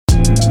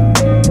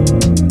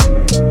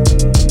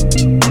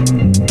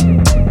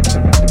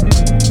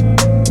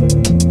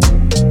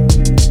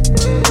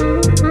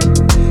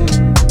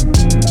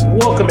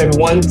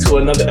everyone, to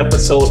another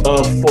episode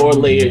of Four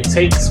Layered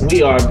Takes.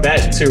 We are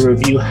back to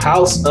review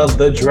House of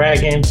the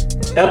Dragon,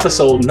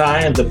 episode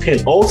 9, the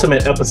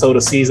penultimate episode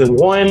of season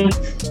 1,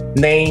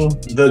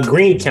 named The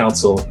Green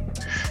Council.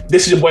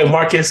 This is your boy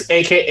Marcus,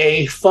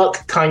 aka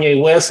Fuck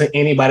Kanye West, and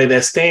anybody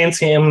that stands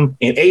him,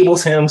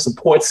 enables him,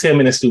 supports him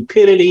in the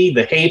stupidity,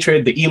 the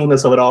hatred, the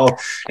evilness of it all.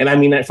 And I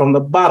mean that from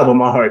the bottom of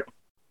my heart.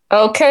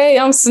 Okay,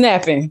 I'm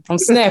snapping.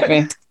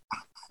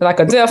 Like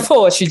a Deaf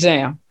Poetry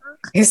Jam.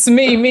 It's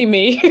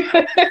me.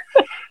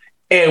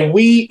 And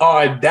we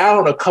are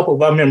down a couple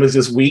of our members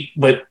this week,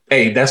 but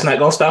hey, that's not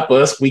going to stop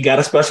us. We got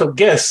a special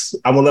guest.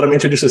 I'm going to let him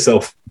introduce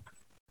himself.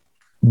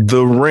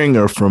 The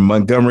Ringer from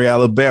Montgomery,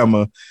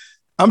 Alabama.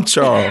 I'm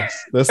Charles.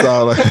 That's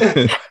all.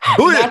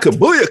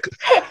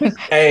 Booyaka.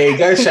 Hey,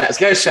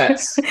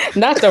 gunshots.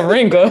 Not the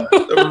Ringer.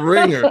 The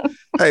Ringer.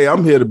 Hey,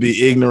 I'm here to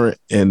be ignorant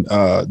and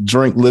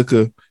drink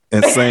liquor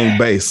and sing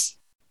bass.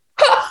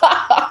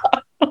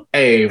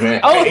 Hey,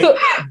 man.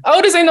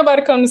 Otis, ain't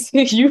nobody come to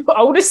see you.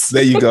 Otis.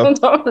 There you go.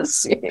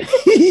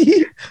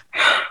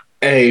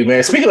 Hey,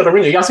 man. Speaking of the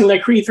Ringer, y'all seen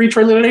that Creed 3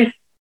 trailer today?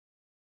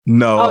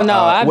 No. Oh, no,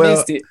 I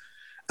missed it.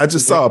 I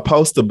just saw a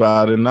post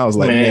about it, and I was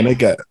like, man they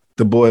got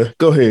the boy.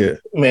 Go ahead.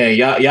 Man,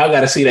 y'all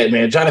got to see that,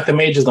 man. Jonathan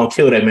Majors going to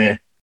kill that, man.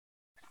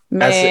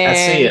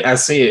 I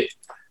see it.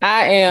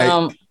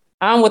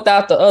 I'm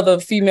without the other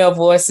female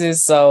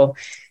voices, so,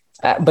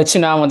 but,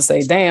 I want to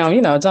say, damn,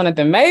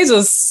 Jonathan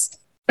Majors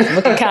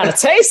looking kind of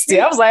tasty.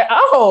 I was like,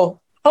 oh,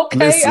 okay,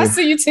 listen, I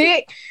see you,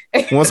 Tick.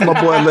 Once my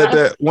boy let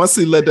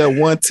that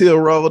one tear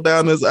roll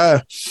down his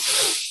eye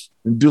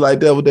and do like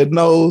that with that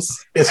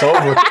nose, it's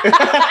over.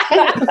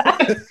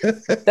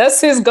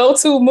 That's his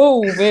go-to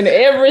move in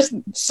every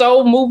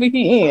show movie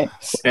he in.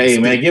 Hey,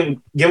 man,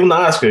 give him the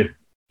Oscar.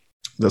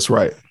 That's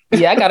right.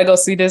 Yeah, I got to go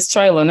see this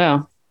trailer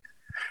now.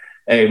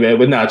 Hey, man,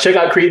 but now check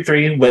out Creed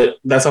 3, but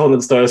that's a whole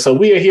other story. So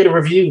we are here to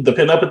review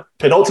the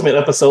penultimate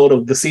episode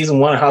of the season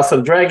 1 House of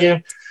the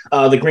Dragon,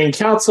 The Green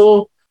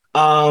Council.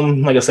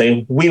 Like I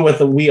say,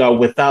 we are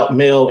without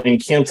Mel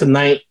and Kim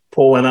tonight,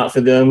 pouring out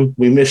for them.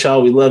 We miss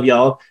y'all. We love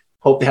y'all.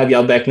 Hope to have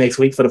y'all back next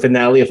week for the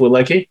finale if we're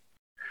lucky.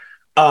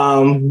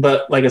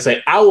 But like I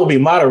say, I will be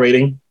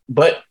moderating,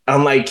 but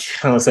unlike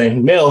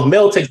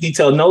Mel takes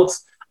detailed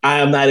notes. I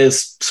am not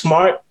as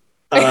smart,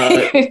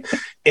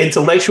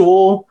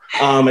 intellectual,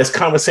 as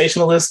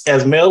conversationalist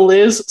as Mel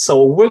is.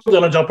 So we're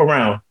going to jump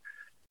around.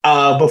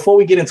 Before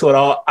we get into it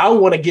all, I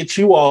want to get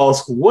you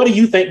all's, what do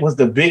you think was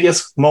the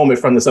biggest moment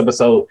from this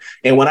episode?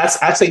 And when I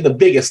say the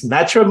biggest,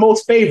 not your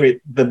most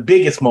favorite, the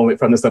biggest moment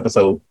from this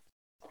episode.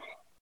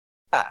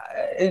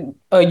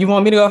 You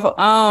want me to go for,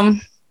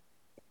 I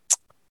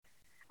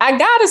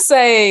gotta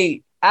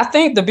say, I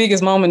think the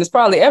biggest moment is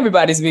probably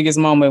everybody's biggest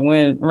moment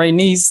when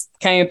Rhaenys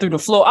came through the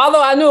floor.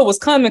 Although I knew it was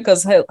coming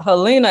because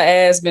Helena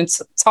has been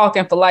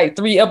talking for like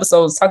 3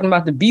 episodes, talking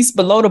about the beast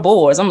below the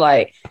boards. I'm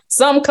like,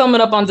 something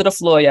coming up under the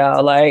floor,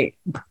 y'all. Like,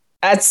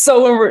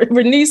 so when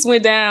Rhaenys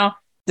went down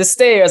the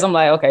stairs, I'm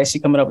like, okay, she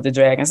coming up with the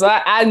dragon. So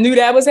I knew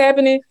that was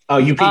happening. Oh,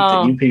 you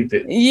peeped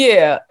it.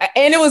 Yeah,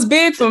 and it was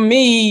big for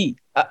me.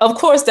 Of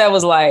course, that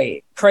was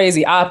like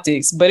crazy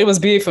optics, but it was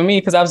big for me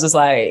because I was just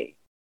like,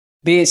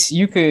 bitch,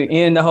 you could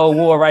end the whole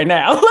war right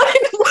now.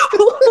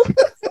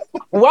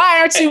 Why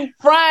aren't you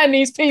frying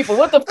these people?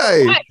 What the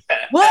fuck?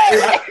 What?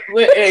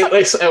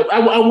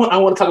 I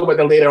want to talk about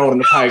that later on in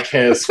the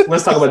podcast.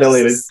 Let's talk about that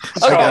later.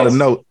 I got a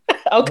note.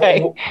 Okay.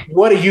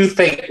 What do you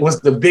think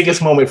was the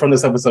biggest moment from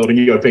this episode, in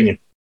your opinion?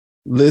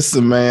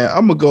 Listen, man,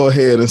 I'm going to go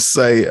ahead and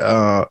say,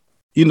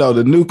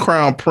 the new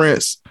Crown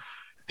Prince,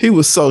 he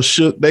was so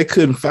shook. They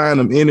couldn't find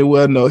him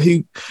anywhere. No,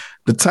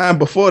 the time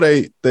before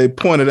they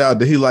pointed out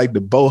that he liked the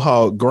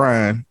Bohawk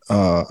grind.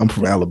 I'm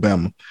from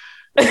Alabama.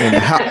 And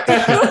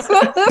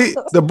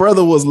the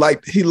brother was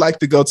like, he liked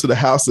to go to the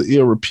House of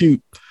Ill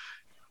Repute.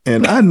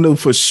 And I knew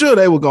for sure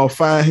they were going to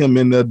find him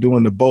in there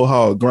doing the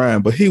Bohawk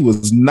grind, but he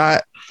was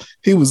not.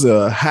 He was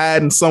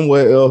hiding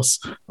somewhere else,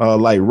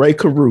 like Ray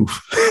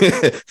Caruth.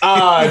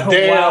 Damn.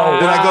 Did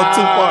I go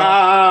too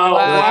far?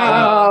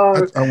 Wow.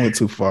 I went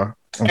too far.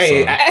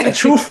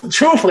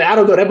 Truthfully, I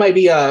don't know. That might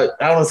be. I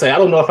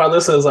don't know if our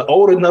listeners are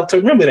old enough to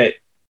remember that.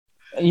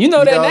 You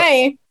know that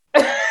name.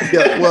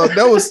 Yeah, well,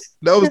 that was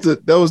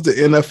the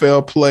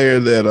NFL player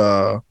that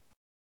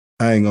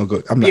I ain't gonna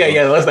go. I'm not.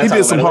 Yeah. Let's not he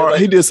did some hard.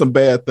 He did some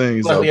bad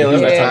things.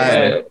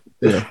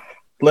 Yeah.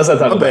 Let's not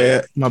talk about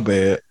it. My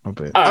bad.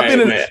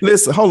 Right,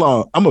 listen, hold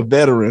on. I'm a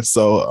veteran,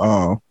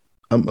 so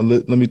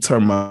let me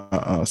turn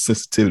my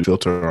sensitivity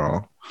filter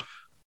on.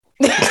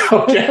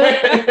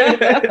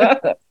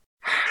 Okay.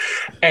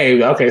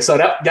 Hey, okay, so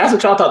that's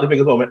what y'all thought the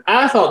biggest moment.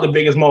 I thought the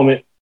biggest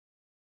moment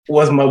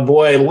was my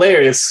boy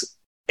Larys,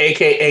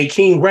 aka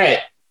King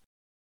Rat,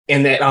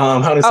 in that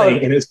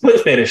in his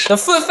foot fetish. The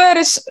foot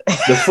fetish.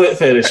 The foot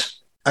fetish.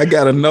 I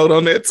got a note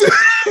on that too.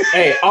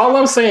 Hey, all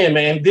I'm saying,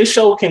 man, this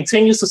show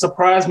continues to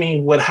surprise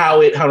me with how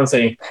it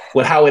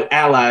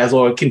allies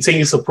or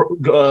continues to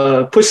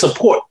push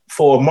support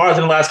for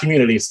marginalized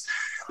communities.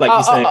 Like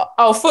you said.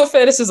 Foot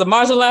fetish is a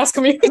marginalized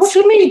community. What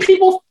you mean?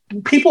 People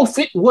people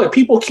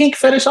people kink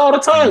fetish all the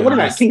time. What are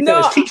that kink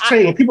fetish? Kink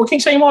shame. People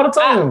kink shame all the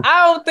time.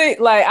 I don't think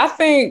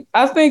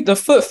I think the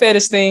foot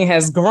fetish thing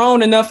has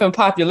grown enough in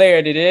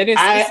popularity that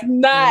it's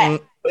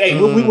not. Hey,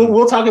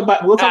 we'll talk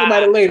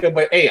about it later.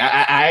 But hey,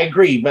 I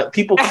agree. But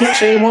people kink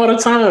shame all the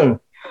time.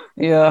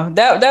 Yeah,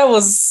 that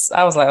was.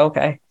 I was like,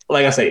 okay.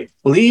 Like I say,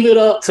 leave it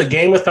up to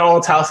Game of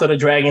Thrones, House of the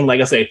Dragon.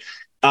 Like I say,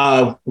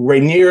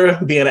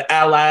 Rhaenyra being an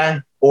ally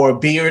or a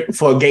beard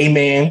for a gay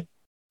man.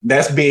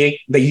 That's big.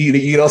 That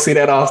you don't see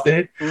that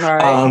often.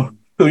 Right.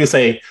 Who you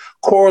say?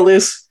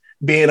 Corlys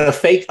being a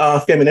fake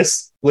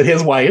feminist with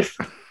his wife.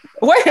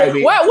 Wait,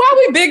 why are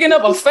we bigging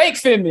up a fake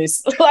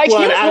feminist? Like, you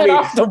went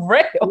off the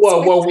rails.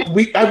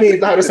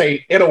 How to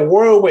say, in a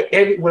world where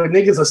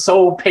niggas are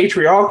so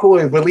patriarchal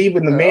and believe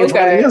in the man's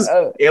right,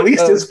 at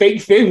least this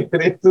fake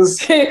feminist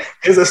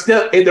is a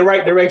step in the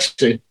right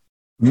direction.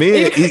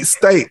 Men eat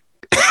steak.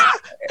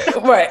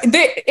 Right.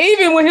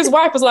 Even when his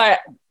wife was like,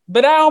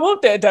 but I don't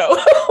want that though.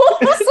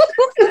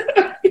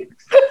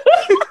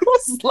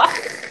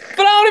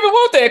 But I don't even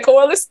want that,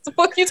 Corlys. The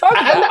fuck you talking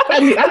about? I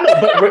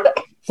know, but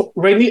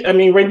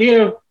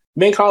Rhaenyra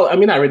been calling.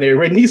 Not Rhaenyra.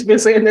 Rhaenyra's been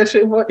saying that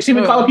shit. She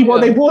been calling people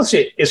on their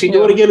bullshit, and she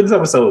do it again in this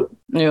episode.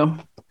 Yeah.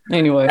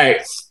 Anyway. All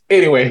right.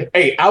 Anyway,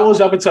 hey, I will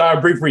jump into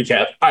our brief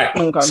recap. All right.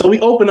 Okay. So we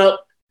open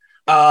up.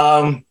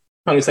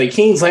 How do you say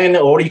King's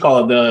Landing, or what do you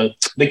call it?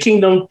 The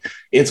kingdom.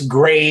 It's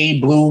gray,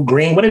 blue,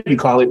 green. Whatever you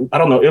call it. I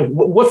don't know.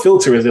 What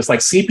filter is this?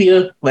 Like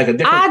sepia? Like a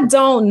different. I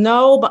don't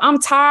know, but I'm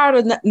tired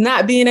of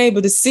not being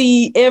able to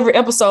see every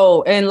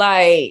episode, and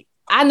like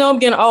I know I'm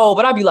getting old,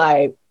 but I'll be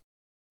like,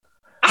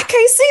 I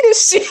can't see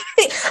this shit.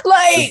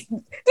 Like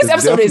this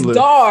episode is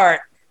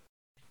dark.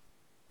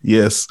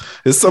 Yes,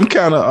 it's some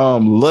kind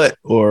of LUT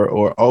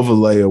or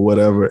overlay or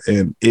whatever,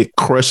 and it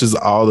crushes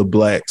all the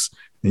blacks,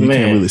 and you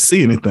can't really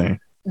see anything.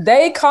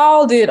 They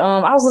called it.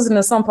 I was listening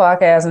to some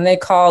podcast, and they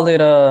call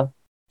it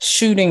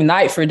shooting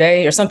night for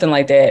day or something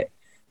like that.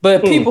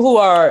 But people who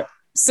are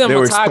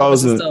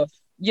cinematographers and stuff,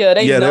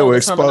 they were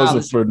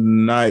exposing for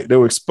night. They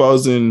were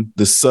exposing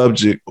the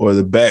subject or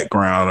the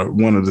background or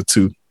one of the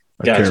two.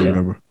 I can't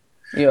remember.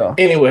 Yeah.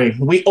 Anyway,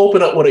 we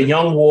open up with a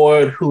young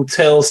ward who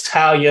tells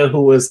Talia,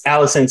 who was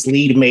Alicent's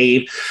lead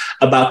maid,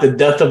 about the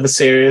death of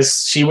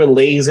Viserys. She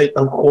relays it,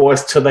 of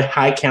course, to the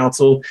High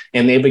Council,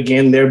 and they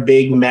begin their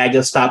big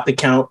MAGA Stop the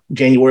Count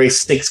January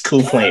 6th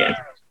coup plan.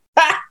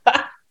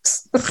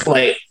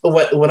 Like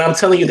what I'm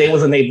telling you, they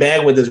was in their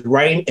bag with this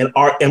writing and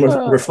art and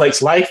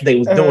reflects life. They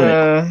was doing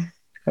it.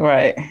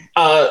 Right.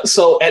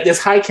 So at this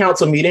High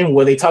Council meeting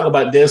where they talk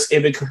about this,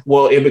 it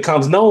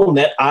becomes known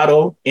that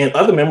Otto and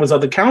other members of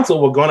the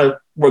council were going to,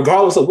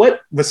 regardless of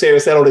what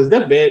Viserys said on his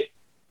deathbed,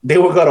 they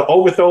were going to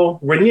overthrow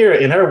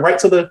Rhaenyra and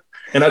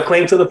her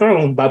claim to the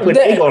throne by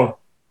putting Aegon.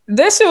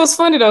 That shit was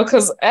funny though,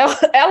 because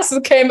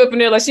Alicent came up in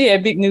there like she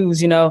had big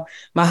news. My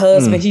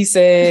husband, he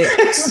said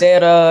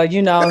that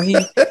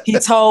he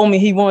told me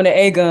he wanted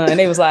Aegon, and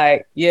they was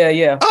like,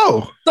 yeah.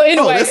 Oh, so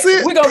anyway,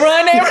 we gonna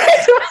run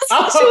that.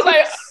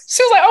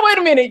 She was like, oh, wait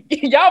a minute.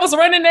 Y'all was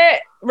running that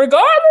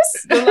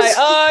regardless? I was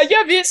like,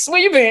 yeah, bitch, where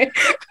you been?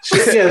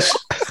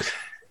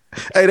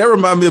 Hey, that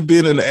reminded me of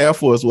being in the Air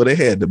Force where they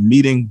had the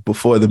meeting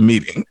before the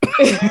meeting.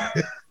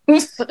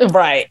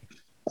 Right.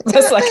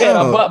 That's like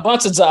a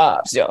bunch of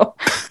jobs, yo.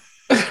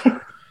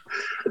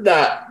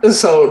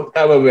 So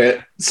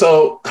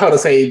how to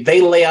say,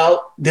 they lay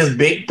out this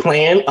big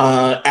plan.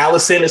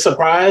 Alicent is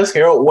surprised.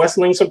 Harold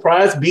Westling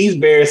surprised.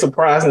 Beesbury is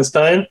surprised and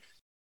stunned.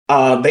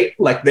 They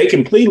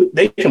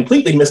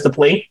completely missed the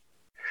play.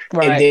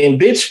 Right. And then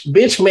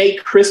bitch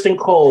make Kristen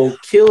Cole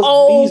kills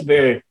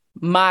Beesbury.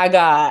 My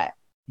God.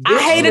 I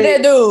hated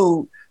that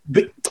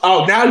dude.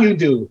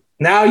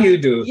 Now you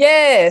do.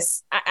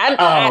 Yes.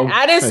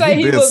 I didn't say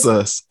he was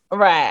sus.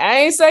 Right. I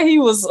ain't say he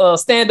was a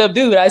stand-up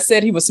dude. I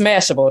said he was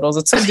smashable. Those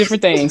are two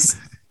different things.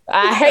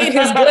 I hate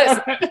his guts.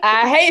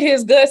 I hate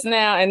his guts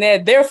now, and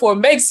that therefore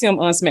makes him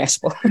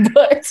unsmashable.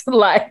 But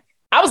like,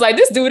 I was like,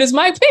 this dude is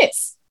Mike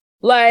Pence.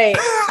 Like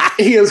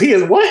he is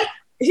what?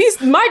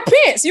 He's Mike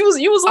Pence. You was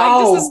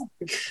like, this is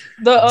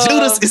the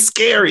Judas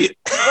Iscariot.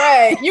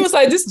 Right. You was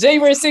like, this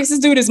January 6th, this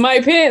dude is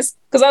Mike Pence.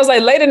 Because I was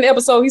like, later in the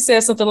episode, he said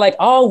something like,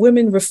 all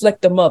women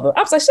reflect the mother.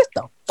 I was like, shut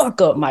the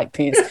fuck up, Mike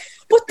Pence.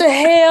 What the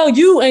hell,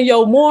 you and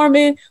your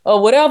Mormon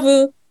or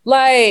whatever?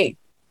 Like,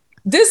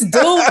 this dude.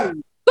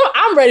 So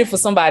I'm ready for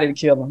somebody to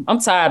kill him. I'm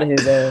tired of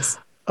his ass.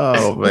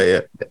 Oh,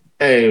 man.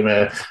 Hey,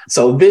 man.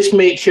 So bitch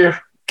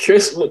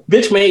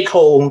made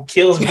Cole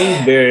kills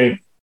Beesbury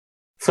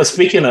for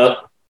speaking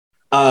up.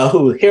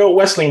 Who Harold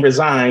Westling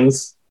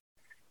resigns,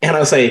 and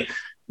I say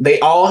they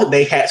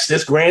hatched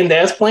this grand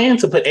ass plan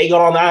to put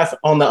Aegon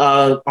on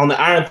the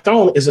Iron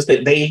Throne. It's just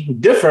that they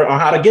differ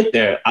on how to get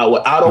there.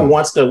 Otto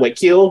wants to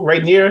kill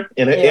Rhaenyra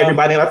and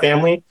everybody in our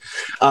family.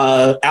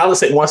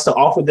 Alicent wants to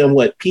offer them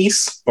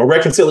peace or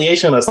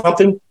reconciliation or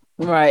something.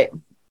 Right.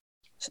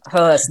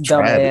 That's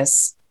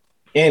dumbass.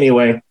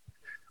 Anyway,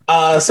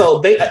 so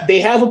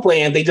they have a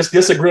plan. They just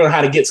disagree on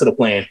how to get to the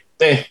plan.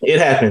 It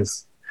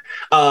happens.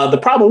 The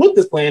problem with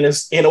this plan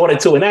is, in order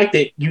to enact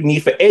it, you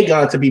need for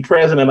Aegon to be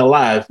present and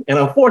alive. And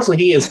unfortunately,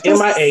 he is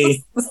MIA,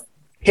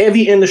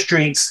 heavy in the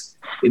streets,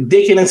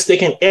 dicking and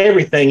sticking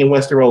everything in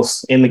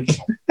Westeros in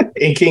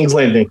King's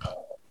Landing.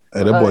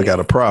 Hey, that boy got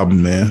a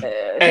problem, man.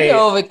 He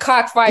over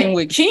cockfighting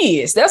with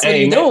kids. That's what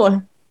he's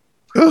doing.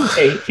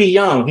 Hey, he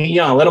young.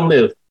 Let him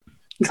live.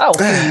 Oh,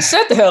 please,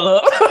 shut the hell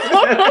up.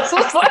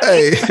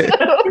 Hey,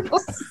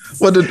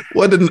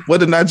 what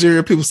did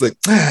Nigerian people say?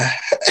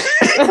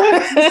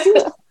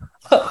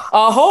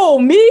 A whole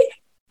me?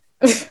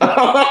 No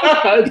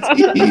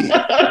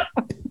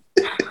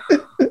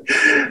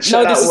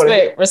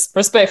disrespect.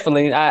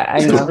 Respectfully, I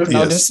know.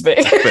 No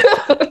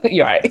disrespect.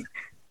 You're right.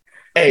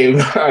 Hey, all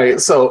right.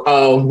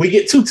 So we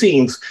get two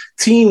teams.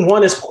 Team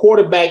one is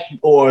coached by,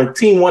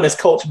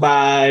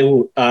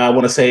 I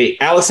want to say,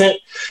 Alicent,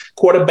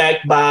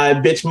 quarterbacked by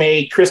bitch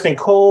made Kristen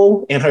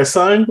Cole and her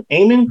son,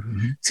 Aemon.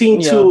 Mm-hmm. Team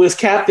two is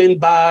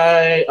captained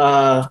by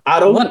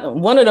Otto.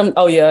 One of them,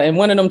 and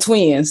one of them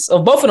twins,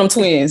 or both of them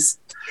twins.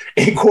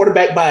 And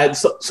quarterbacked by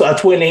so a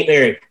twin named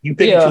Eric. You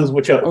pick and choose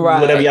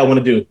whatever y'all want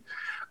to do.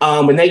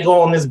 And they go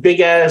on this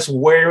big ass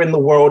Where in the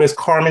World is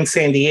Carmen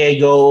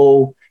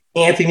Sandiego,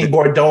 Anthony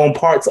Bourdain,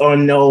 parts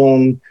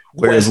unknown.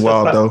 Where's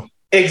Waldo?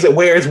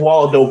 Where's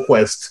Waldo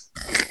quest?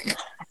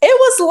 It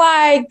was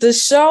like the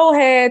show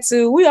had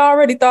to. We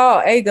already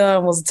thought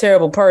Aegon was a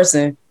terrible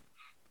person,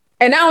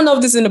 and I don't know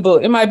if this is in the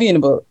book. It might be in the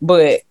book,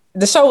 but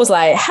the show was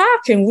like,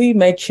 how can we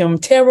make him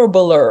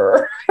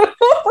terribler?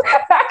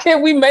 How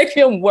can we make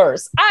him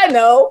worse? I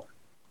know.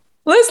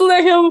 Let's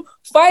let him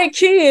fight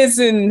kids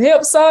and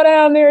help file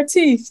down their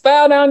teeth,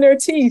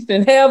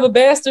 and have a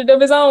bastard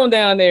of his own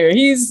down there.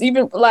 He's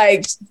even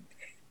like,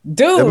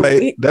 dude.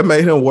 That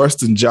made him worse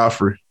than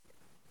Joffrey.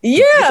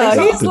 Yeah,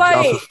 he's like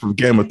Joffrey from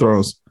Game of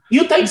Thrones.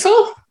 You think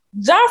so?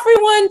 Joffrey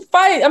wouldn't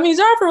fight. I mean,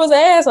 Joffrey was an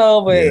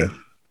asshole, but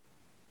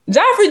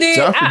Joffrey did.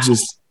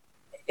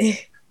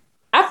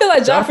 I feel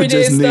like Joffrey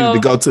just needed stuff.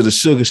 to go to the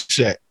sugar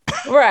shack.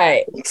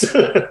 Right.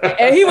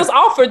 And he was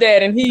offered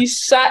that, and he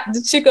shot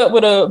the chick up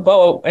with a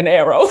bow and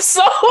arrow.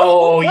 So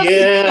oh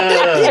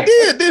yeah. He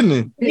did, didn't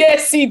he?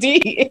 Yes, he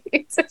did.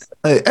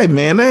 Hey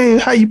man, that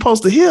ain't how you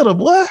supposed to hit her,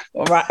 boy.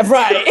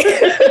 Right.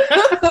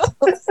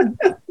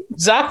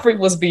 Joffrey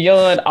was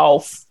beyond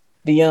off.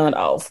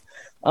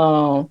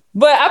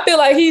 But I feel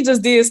like he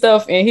just did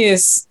stuff for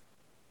his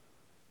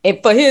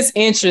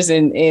interest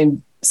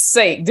and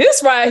sake.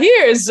 This right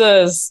here is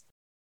just,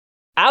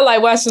 I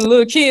like watching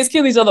little kids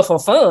kill each other for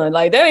fun.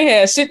 Like, that ain't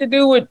had shit to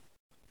do with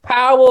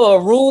power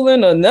or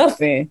ruling or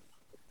nothing.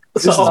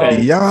 This is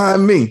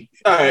beyond me.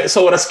 All right,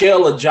 so on a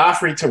scale of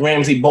Joffrey to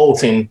Ramsay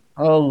Bolton,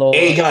 oh Lord,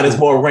 Aegon is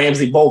more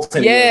Ramsay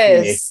Bolton.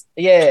 Yes.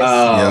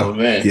 Oh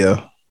man.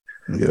 Yeah.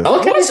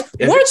 Okay.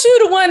 Weren't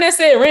you the one that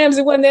said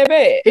Ramsay wasn't that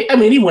bad? I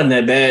mean, he wasn't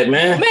that bad,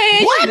 man.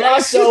 Man, what? You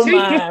lost your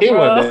mind,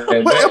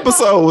 bro. What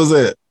episode was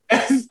that?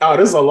 Oh,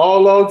 this is a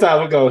long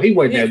time ago. He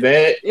wasn't that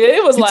bad. Yeah,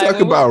 it was like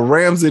talking about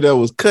Ramsay that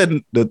was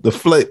cutting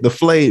the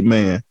flayed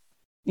man.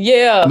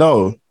 Yeah.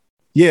 No.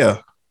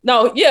 Yeah.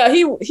 No. Yeah.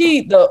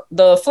 He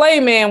the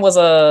flayed man was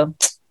a.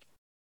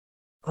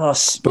 Oh,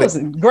 was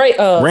great.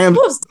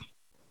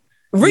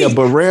 Reek. Yeah,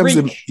 but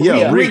Ramsay.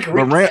 Reek. Reek.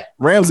 But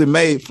Ramsay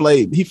made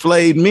flayed. He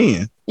flayed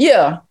men.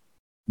 Yeah.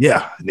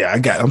 Yeah.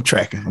 I'm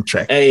tracking.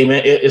 Hey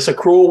man, it's a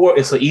cruel world.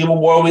 It's an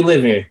evil world we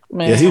live in.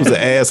 Man. Yeah, he was an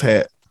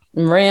asshat.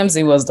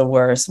 Ramsay was the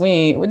worst.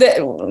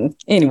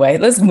 Anyway,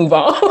 let's move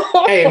on.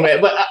 Hey man,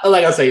 but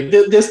like I say,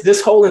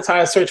 this whole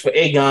entire search for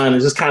Aegon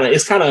is just kind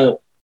of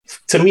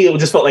to me, it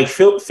just felt like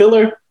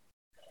filler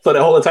for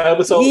the whole entire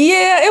episode.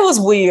 Yeah, it was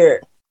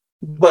weird.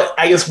 But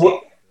I guess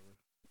what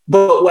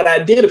I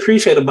did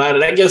appreciate about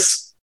it, I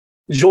guess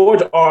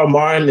George R. R.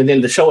 Martin and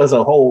then the show as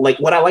a whole, like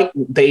what I like,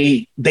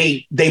 they've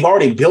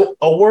already built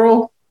a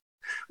world.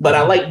 But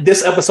I like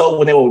this episode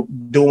when they were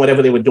doing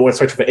whatever they were doing,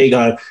 searching for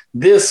Aegon.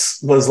 This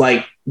was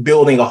like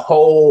building a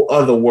whole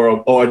other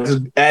world, or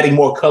just adding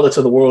more color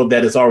to the world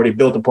that is already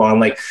built upon.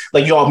 Like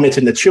you all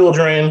mentioned, the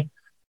children,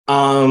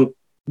 the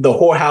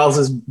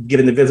whorehouses,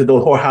 getting to visit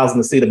those whorehouses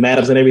and see the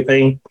madams and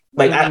everything.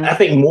 Like I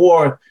think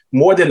more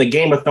than the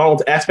Game of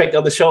Thrones aspect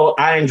of the show,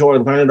 I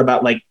enjoyed learning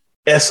about like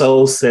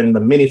Essos and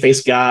the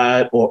Many-Faced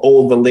God or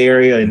Old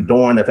Valyria and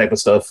Dorne, that type of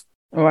stuff.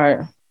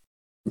 Right.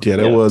 Yeah,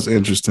 that was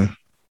interesting.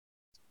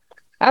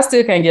 I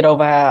still can't get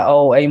over how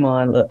old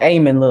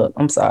Aemon look.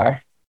 I'm sorry.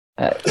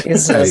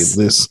 It's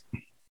just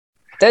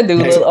that dude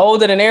look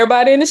older than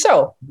everybody in the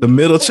show. The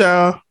middle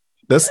child.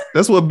 That's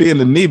what being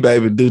the knee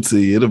baby do to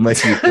you. It'll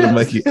make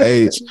you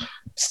age.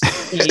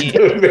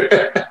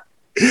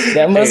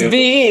 That must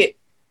be it.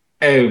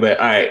 Hey, but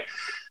all right.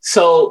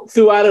 So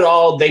throughout it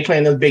all, they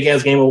playing this big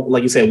ass game of,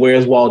 like you said,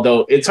 Where's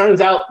Waldo? It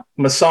turns out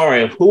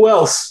Mysaria. Who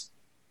else?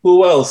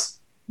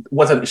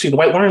 What's it? She the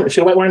white worm? Is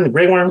she the white worm? The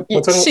gray worm?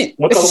 What color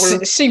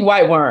worm? She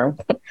white worm.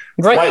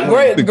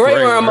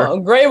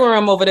 Gray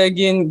worm over there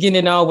getting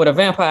it on with a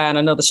vampire in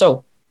another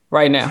show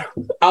right now.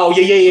 Oh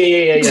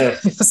yeah.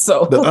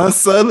 So the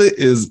Unsullied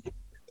is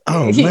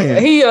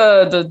man. He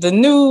the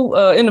new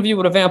interview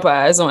with a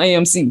vampire is on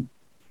AMC.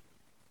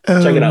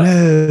 Check it out.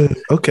 No.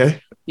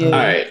 Okay. Yeah. All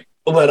right.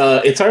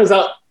 But it turns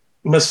out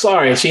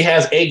Masari, she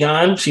has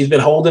Aegon. She's been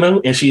holding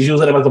him and she's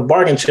using him as a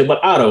bargain chip with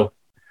Otto.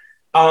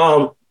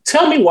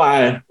 Tell me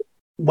why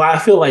I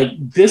feel like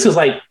this is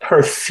like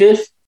her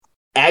fifth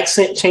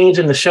accent change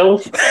in the show,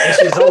 and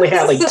she's only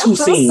had like 2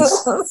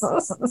 scenes.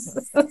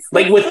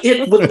 Like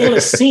within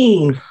a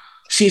scene,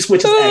 she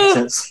switches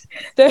accents.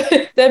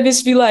 That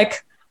bitch be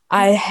like,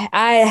 I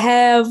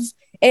have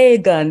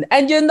Aegon,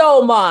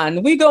 and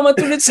man, we going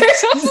through the church.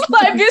 I was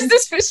like, bitch,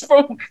 this bitch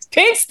from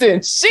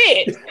Kingston.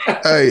 Shit.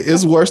 Hey,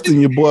 it's worse than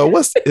your boy.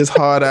 It's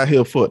hard out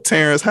here for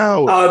Terrence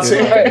Howard.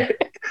 Oh,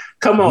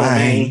 come on,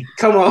 man.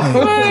 Come on.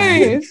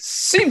 Man,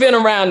 she been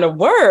around the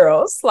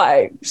world. It's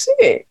like,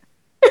 shit.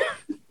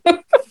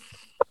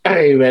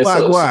 Hey, man.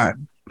 Why?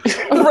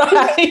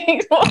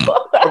 Right.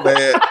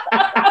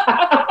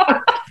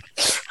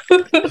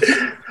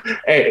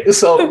 Hey,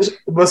 so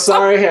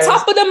Masari has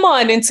top of the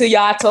morning to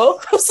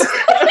Yato.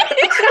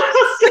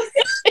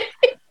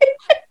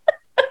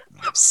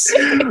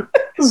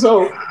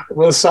 So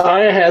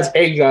Masari has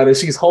Aegon and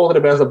she's holding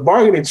him as a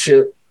bargaining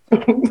chip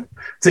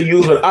to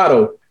use with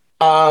Otto.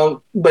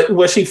 But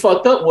what she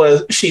fucked up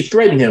was she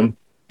threatened him.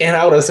 And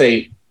I would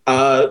say,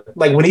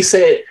 like when he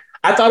said,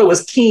 I thought it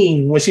was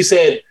King when she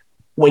said,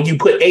 when you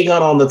put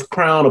Aegon on the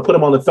crown or put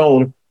him on the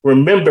throne,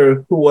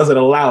 remember who wasn't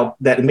allowed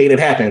that made it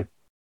happen.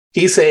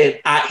 He said,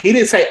 he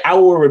didn't say, I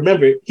will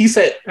remember. He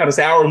said, I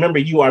will remember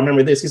you. I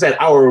remember this. He said,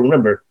 I will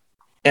remember.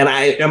 And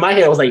in my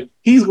head, I was like,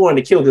 he's going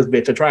to kill this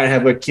bitch or try and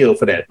have her killed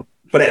for that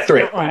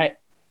threat. Right.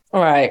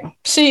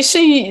 She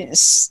ain't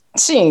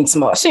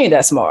smart. She ain't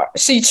that smart.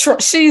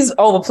 She's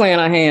overplaying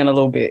her hand a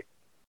little bit,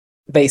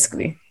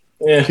 basically.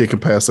 Yeah. Kicking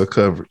past her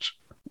coverage.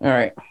 All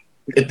right.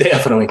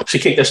 Definitely. She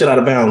kicked that shit out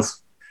of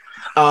bounds.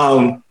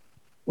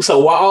 So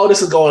while all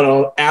this is going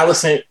on,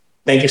 Alicent,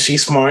 thinking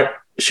she's smart,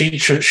 she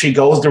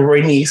goes to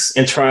Rhaenys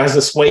and tries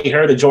to sway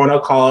her to join her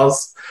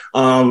cause.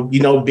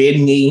 Bid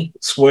knee,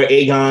 swear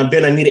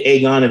Ben needed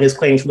Aegon and his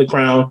claims for the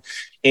crown.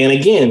 And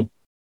again,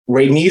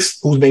 Rhaenys,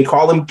 who's been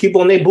calling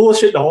people on their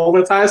bullshit the whole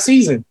entire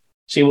season,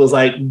 she was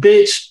like,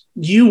 bitch,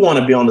 you want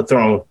to be on the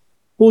throne.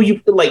 Who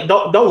you like?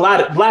 Don't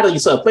lie to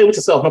yourself. Play with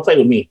yourself. Don't play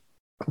with me.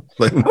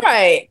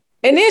 Right.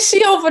 And then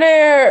she over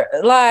there,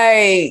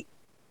 like,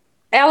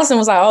 Alicent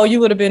was like, oh, you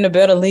would have been a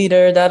better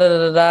leader, da da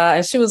da da.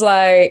 And she was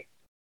like,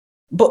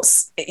 but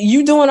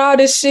you doing all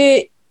this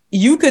shit,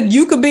 you could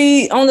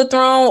be on the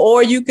throne,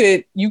 or you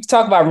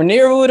talk about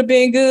Rhaenyra would have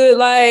been good.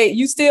 Like,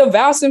 you still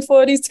vouching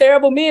for these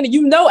terrible men. And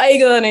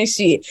Aegon ain't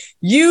shit.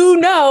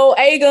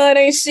 Aegon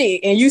ain't shit.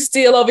 And you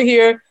still over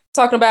here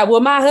talking about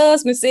what my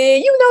husband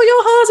said. Your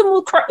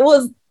husband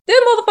was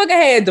that motherfucker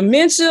had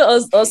dementia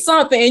or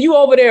something, and you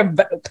over there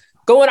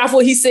going off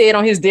what he said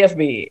on his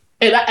deathbed.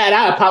 And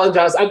I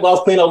apologize. I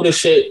glossed clean over this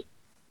shit.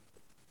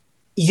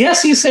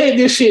 Yes, he said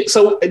this shit.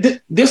 So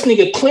this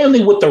nigga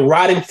clearly with the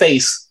rotting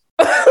face,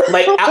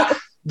 like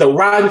the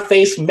rotting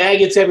face,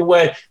 maggots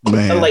everywhere,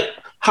 like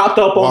hopped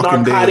up on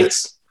Walking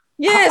narcotics. Dead.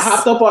 Yes,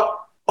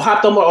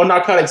 hopped up on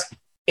narcotics,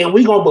 and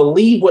we gonna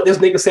believe what this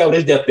nigga said on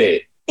his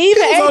deathbed.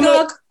 Even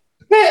Aegon,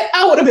 man,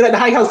 I would have been at the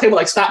White House table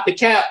like, stop the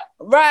cap.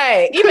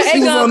 Right. Even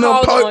Aegon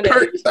called on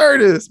it.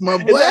 30s,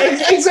 my boy.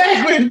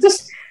 Exactly.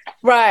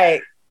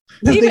 Right.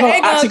 Even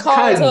Aegon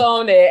called her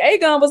on that.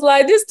 Aegon was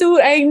like, this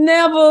dude ain't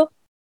never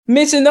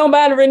mentioned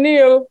nobody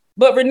Rhaenyra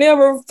but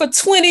Rhaenyra for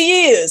 20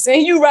 years.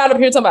 And you right up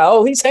here talking about,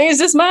 oh, he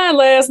changed his mind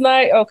last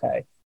night.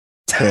 Okay.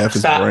 Half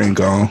his brain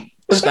gone.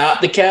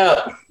 Stop the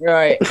cap.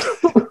 Right.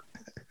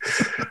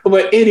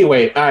 But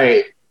anyway, all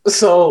right.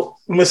 So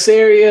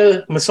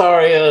Mysaria,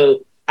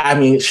 I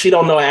mean, she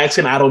don't know her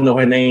accent. I don't know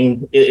her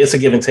name. It's a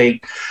give and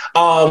take.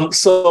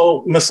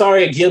 So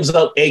Mysaria gives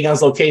up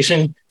Aegon's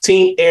location.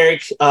 Team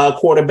Eric,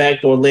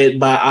 quarterbacked or led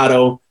by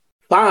Otto,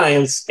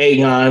 finds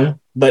Aegon,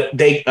 but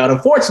they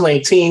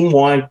unfortunately Team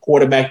 1,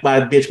 quarterbacked by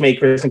bitch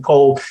Kristen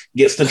Cole,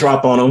 gets the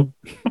drop on him,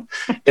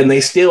 and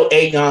they steal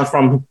Aegon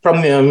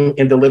from them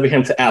and deliver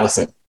him to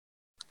Alicent.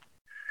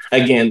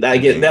 Again,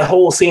 that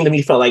whole scene to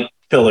me felt like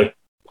filler.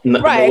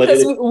 Right,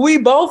 because we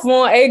both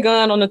want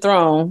Aegon on the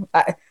throne.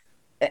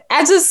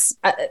 I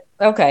just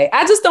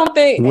don't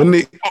think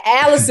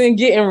Alicent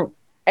getting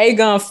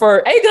Aegon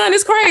first. Aegon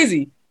is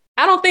crazy.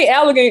 I don't think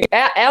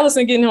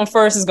Alicent getting him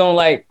first is gonna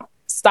like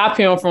stop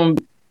him from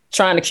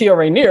trying to kill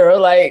Rhaenyra.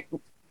 Like,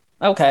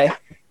 okay.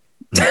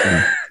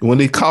 When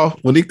he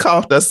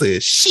coughed, I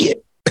said,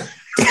 "Shit."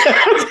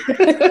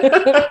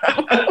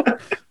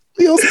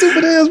 You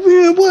stupid ass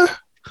man, boy.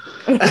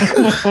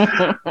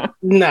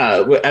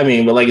 No, I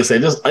mean, but like I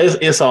said,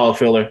 it's all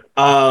filler.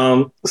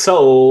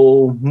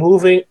 So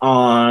moving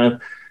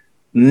on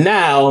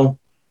now,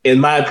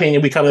 in my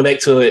opinion, we coming back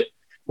to it.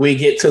 We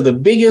get to the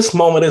biggest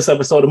moment of this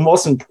episode, the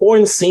most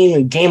important scene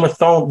in Game of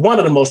Thrones, one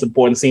of the most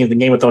important scenes in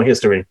Game of Thrones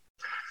history.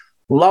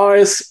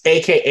 Larys,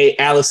 aka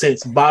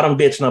Alicent's bottom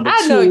bitch number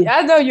 2.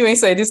 I know you ain't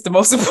say this the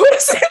most important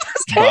scene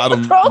in Game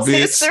of Thrones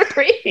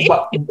history.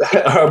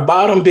 Her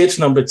bottom bitch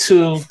number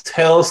 2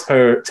 tells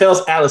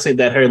Alicent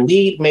that her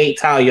lead mate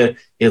Talia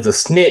is a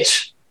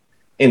snitch,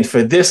 and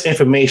for this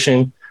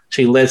information,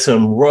 she lets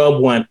him rub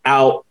one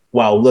out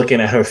while looking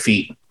at her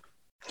feet.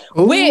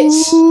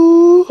 Which,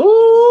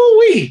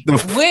 Ooh-wee.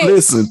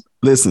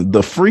 Listen,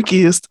 the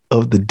freakiest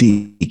of the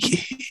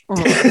deaky.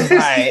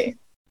 right.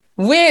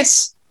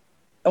 Which,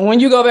 when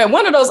you go back,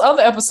 one of those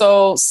other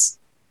episodes,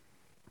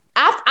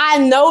 I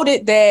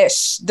noted that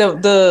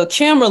the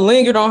camera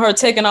lingered on her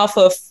taking off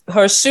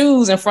her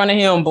shoes in front of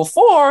him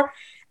before.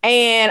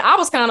 And I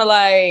was kind of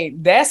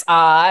like, that's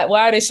odd.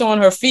 Why are they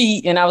showing her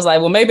feet? And I was like,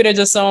 well, maybe they're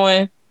just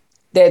showing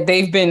that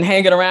they've been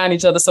hanging around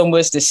each other so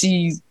much that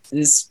she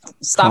is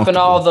stopping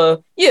all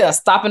the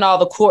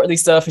courtly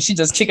stuff, and she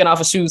just kicking off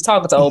her shoes,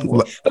 talking to old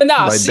boy. But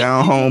no, like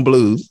down home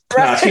blues.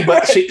 Right.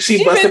 Nah,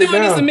 she busted been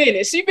doing this a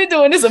minute. She been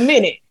doing this a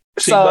minute.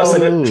 She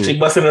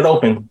busting it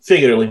open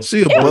figuratively.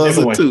 She a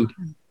buzzer too.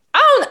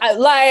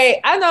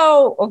 I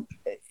know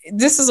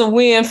this is a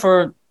win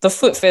for the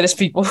foot fetish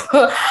people,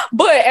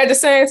 but at the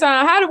same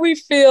time, how do we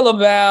feel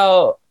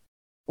about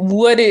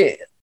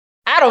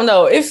I don't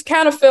know. It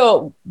kind of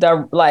felt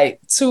like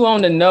too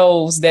on the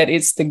nose that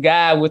it's the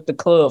guy with the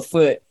club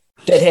foot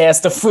that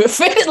has the foot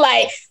fetish.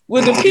 Like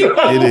with the people,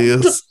 it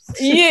is.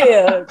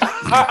 Yeah,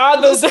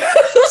 are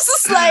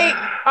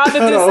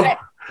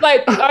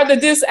the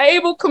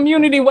disabled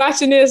community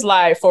watching this?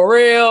 Like for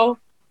real?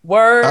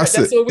 Word? That's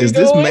what we doing? Is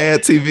this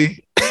Mad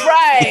TV?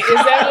 Right?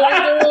 Is that what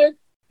we're doing?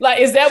 Like,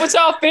 is that what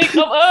y'all think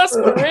of us?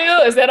 For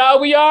real? Is that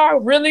all we are?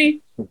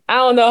 Really? I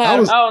don't know how. I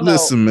don't know.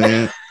 Listen,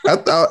 man. I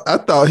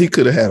thought he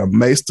could have had a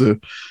maester.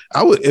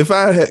 If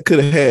I could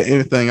have had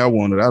anything I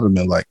wanted, I'd have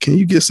been like, can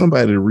you get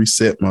somebody to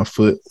reset my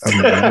foot? I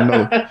mean,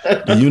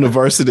 the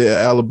University of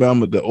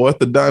Alabama, the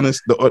orthodontist,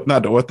 the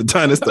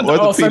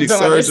orthopedic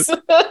surgeon.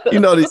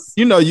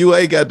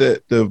 UA got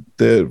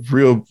the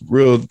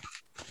real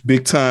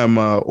big time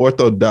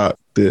ortho doc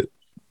that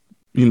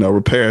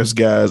repairs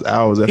guys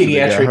hours after they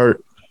got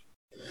hurt.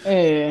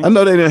 I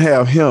know they didn't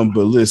have him,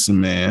 but listen,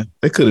 man,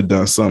 they could have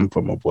done something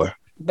for my boy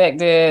back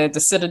there at the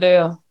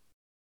Citadel.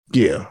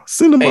 Yeah,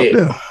 send him up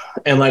there.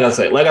 And like I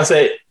said at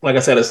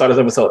the start of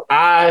this episode,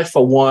 I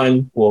for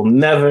one will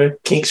never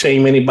kink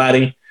shame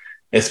anybody,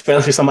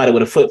 especially somebody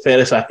with a foot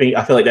fetish. I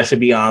feel like that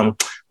should be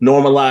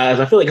normalized.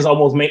 I feel like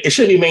it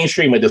should be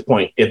mainstream at this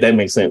point, if that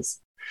makes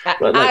sense.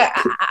 I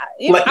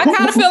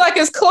kind of feel like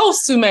it's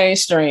close to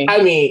mainstream.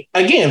 I mean,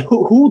 again,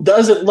 who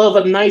doesn't love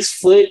a nice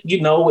foot,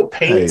 with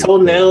painted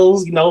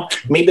toenails,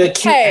 maybe a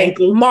cute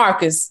ankle?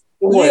 Marcus,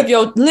 live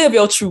your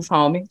truth,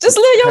 homie. Just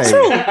live your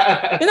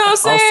truth. You know what I'm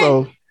saying?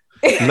 Also,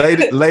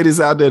 ladies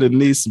out there that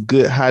need some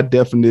good high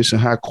definition,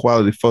 high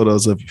quality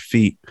photos of your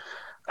feet.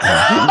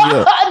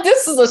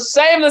 This is a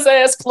shameless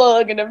ass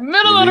plug in the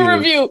middle of the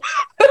review.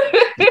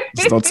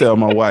 Just don't tell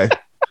my wife.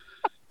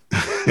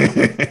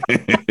 Hey,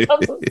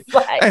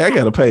 I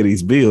gotta pay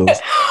these bills.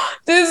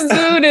 This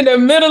dude in the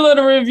middle of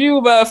the review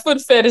about foot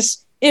fetish.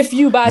 If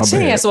you by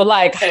chance or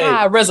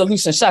high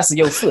resolution shots of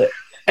your foot.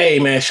 Hey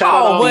man, shout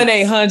out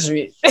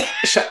 1-800.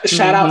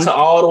 Shout out to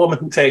all the women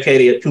who take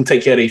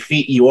care of their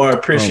feet. You are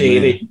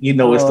appreciated.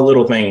 It's the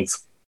little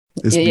things.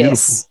 It's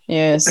beautiful.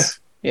 Yes.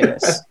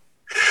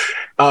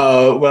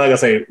 Well, like I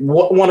say,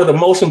 one of the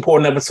most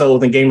important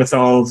episodes in Game of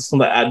Thrones.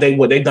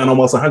 They've done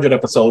almost 100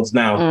 episodes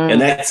now, and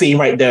that scene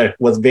right there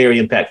was very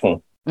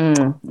impactful.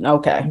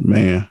 Okay,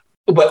 man.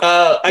 But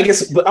I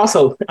guess, but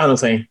also, I'm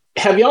saying,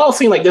 have y'all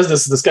seen there's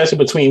this discussion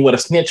between what a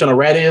snitch and a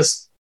rat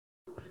is?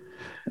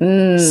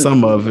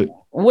 Some of it.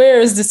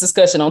 Where is this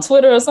discussion, on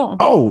Twitter or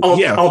something?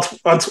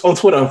 On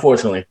Twitter,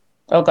 unfortunately.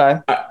 Okay.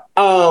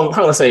 How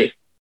do I say?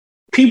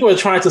 People are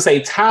trying to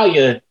say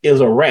Talia is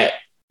a rat.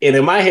 And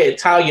in my head,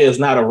 Talia is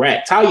not a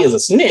rat. Talia is a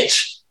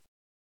snitch.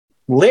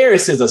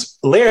 Laris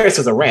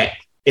is a rat,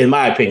 in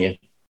my opinion.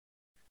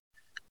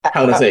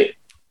 How to say?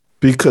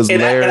 Because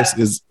Laris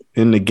is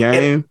in the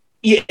game.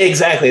 Yeah,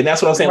 exactly. And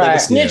that's what I'm saying. Right. Like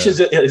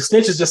a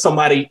snitch is just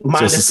somebody.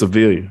 Just a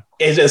civilian.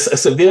 It's just a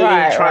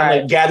civilian trying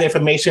to gather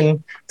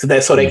information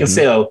so they can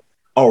sell.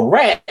 A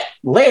rat,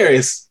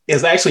 Laris,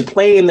 is actually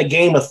playing the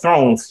Game of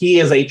Thrones. He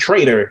is a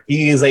traitor.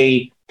 He is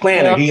a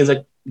planner. Yeah. He is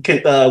a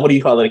what do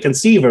you call it? A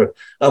conceiver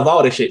of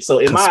all this shit. So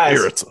in my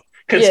eyes,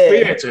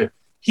 conspirator.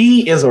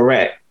 He is a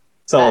rat.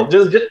 So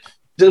just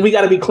we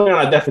got to be clear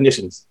on our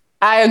definitions.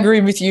 I agree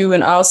with you,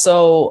 and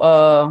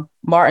also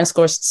Martin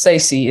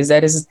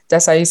Scorsese.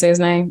 That's how you say his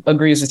name?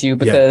 Agrees with you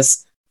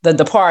because The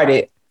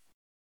Departed,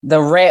 the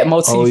rat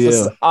motif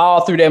was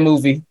all through that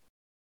movie,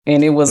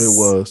 and it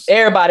was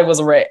everybody was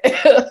a rat.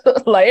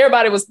 Like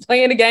everybody was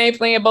playing the game,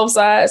 playing both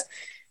sides.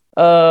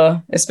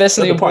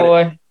 Especially a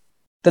boy.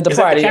 The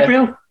Departed.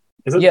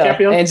 Is it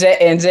DiCaprio?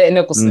 And Jack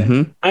Nicholson.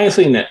 Mm-hmm. I ain't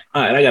seen that.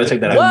 All right, I gotta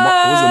check that out.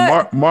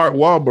 Was it Mark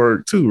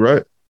Wahlberg too,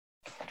 right?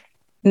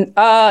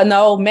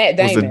 No, Matt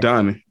Damon. Was it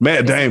Donnie?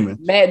 Matt Damon.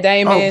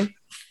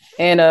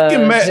 And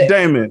get Matt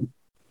Damon.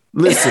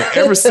 Listen,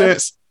 ever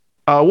since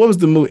what was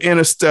the movie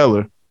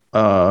Interstellar?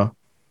 I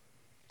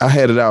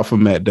had it out for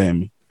Matt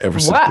Damon ever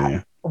since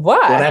then.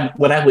 Why?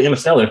 What happened with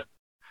Interstellar?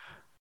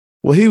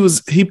 Well,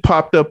 he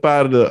popped up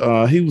out of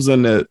the he was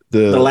in the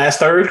last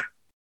third.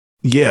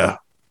 Yeah.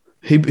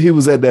 He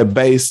was at that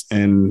base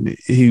and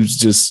he was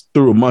just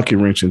threw a monkey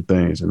wrench in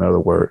things, in other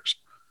words.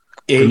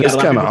 Yeah, that's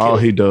kind of all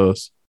he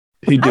does.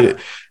 He did.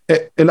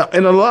 In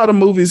a lot of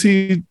movies,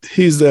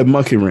 he's that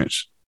monkey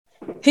wrench.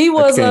 He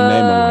was can't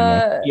name him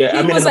right now.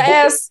 Yeah, he was an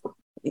ass.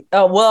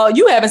 Well,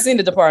 you haven't seen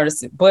The Departed,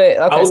 but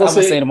okay, so I'm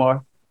gonna say no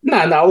more.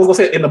 Nah, I was gonna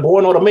say in The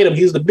Bourne Ultimatum,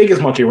 he's the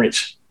biggest monkey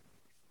wrench.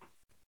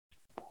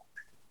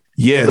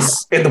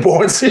 Yes, in the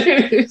Bourne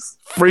series.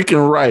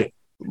 Freaking right.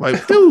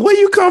 Like, dude, where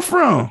you come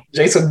from?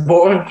 Jason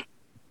Bourne.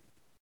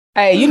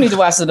 Hey, you need to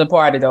watch The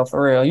Departed though,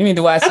 for real. You need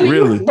to watch it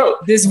really, bro,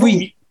 this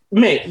week.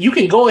 Man, you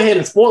can go ahead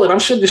and spoil it. I'm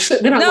sure this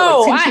shit.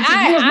 No,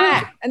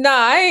 I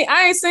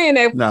ain't saying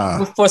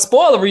that for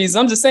spoiler reasons.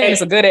 I'm just saying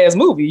it's a good ass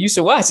movie. You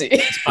should watch it.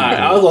 All right,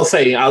 I was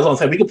gonna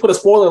say we can put a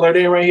spoiler alert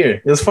in right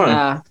here. It's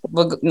fun.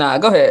 Go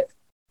ahead.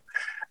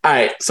 All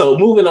right, so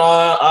moving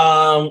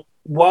on.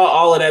 While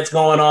all of that's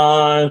going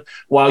on,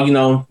 while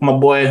my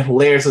boy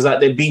Laris is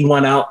out there beating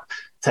one out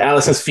to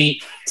Allison's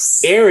feet,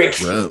 Eric,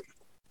 I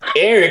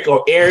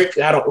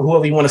don't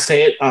whoever you want to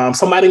say it.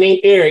 Somebody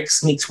named Eric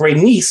sneaks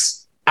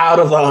Rhaenys out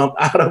of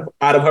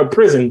her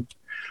prison,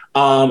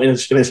 and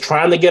is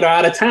trying to get her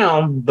out of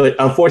town, but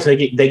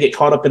unfortunately they get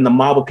caught up in the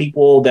mob of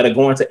people that are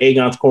going to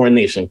Aegon's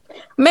coronation.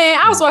 Man,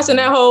 I was watching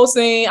that whole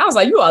scene. I was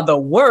like, you are the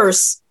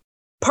worst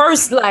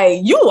person. Like,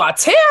 you are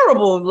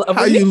terrible.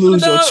 How you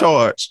lose your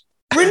charge?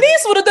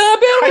 Rhaenys would have done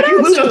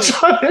better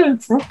without you.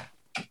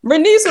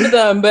 Rhaenys would have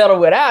done better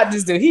without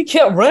this dude. He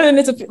kept running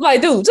into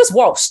like, dude, just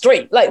walk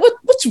straight. Like,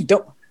 what you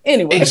doing?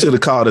 Anyway, he should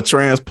have called a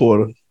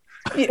transporter.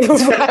 Like,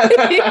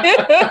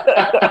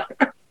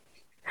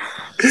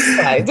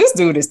 this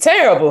dude is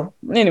terrible.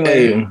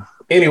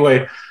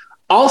 Anyway,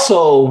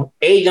 also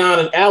Aegon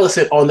and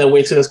Alicent on their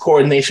way to this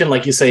coronation,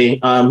 like you say,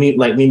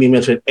 like Mimi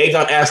mentioned,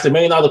 Aegon asked $1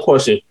 million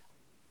question.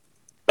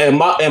 In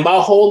my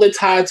whole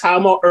entire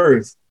time on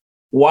Earth,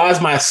 why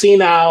is my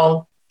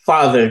senile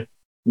father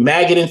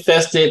maggot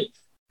infested,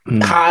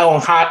 high on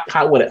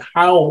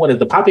what is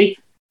the poppy?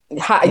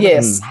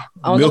 Yes,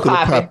 on milk the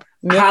poppy.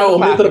 High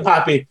on milk of the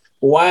poppy.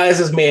 Why is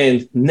this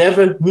man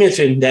never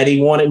mentioned that he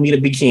wanted me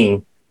to be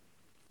king?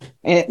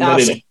 And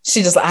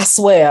she just like, I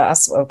swear.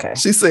 Okay.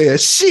 She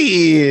said,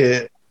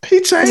 shit,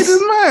 he changed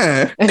his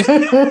mind.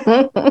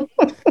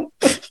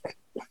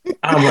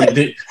 I'm like,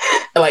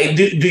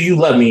 do you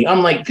love me?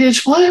 I'm like,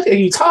 bitch, what are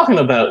you talking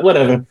about?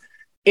 Whatever.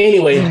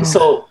 Anyway,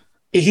 so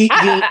he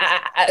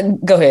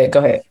go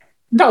ahead.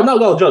 No,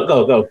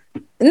 go.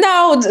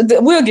 No,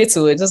 we'll get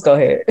to it. Just go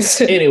ahead.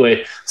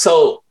 Anyway,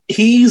 so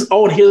he's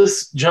on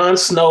his Jon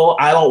Snow,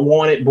 I don't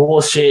want it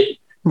bullshit,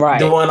 right?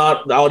 Doing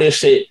all this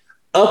shit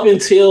up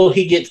until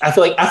he gets. I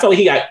feel like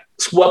he got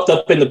swept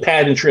up in the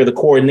pageantry of the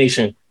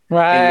coronation,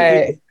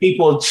 right?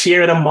 People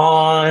cheering him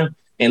on,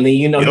 and then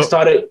he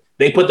started.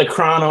 They put the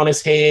crown on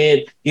his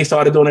head. He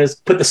started doing this.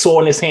 Put the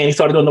sword in his hand. He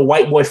started doing the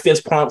white boy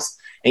fist pumps,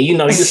 and he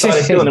just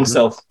started feeling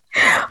himself.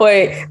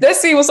 Wait, that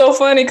scene was so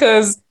funny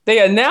because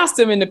they announced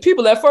him, and the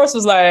people at first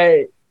was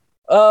like,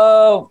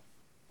 what?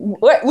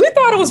 We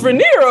thought it was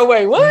Rhaenyra.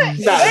 Wait, what?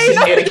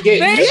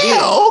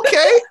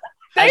 Okay.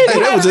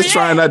 They were just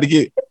trying not to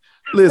get.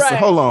 Listen,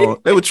 hold on.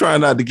 They were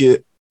trying not to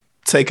get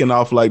taken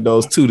off like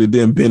those two that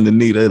didn't bend the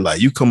knee. They're like,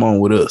 you come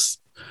on with us.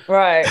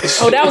 Right.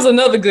 Oh, that was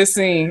another good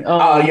scene.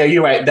 Yeah,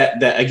 you're right.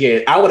 That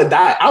again, I would have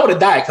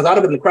died because I'd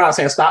have been in the crowd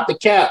saying, "Stop the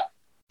cap."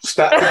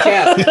 Stop the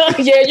cap.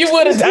 Yeah, you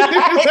would have died.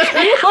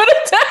 You would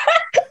have died.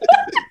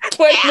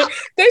 Wait,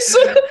 they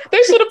should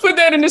have put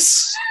that in the.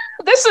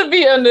 That should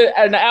be in the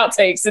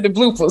outtakes and the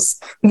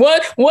bloopers.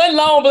 One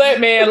lone black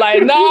man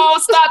like, no,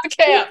 stop the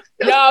cap.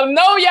 Y'all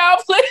know y'all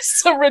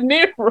placed to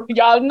Rhaenyra.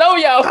 Y'all know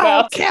y'all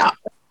found cap.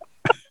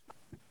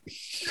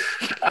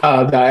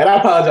 No, and I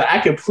apologize.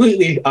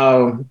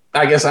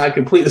 I guess I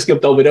completely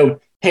skipped over them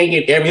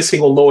hanging every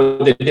single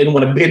lord that didn't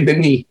want to bend the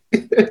knee to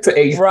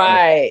Aegon.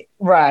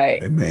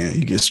 Right. Hey, man,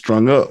 you get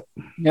strung up.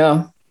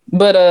 Yeah.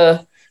 But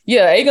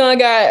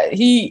Aegon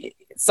he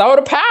saw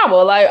the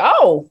power, like,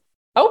 oh,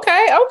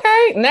 okay.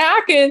 Now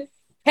I can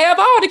have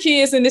all the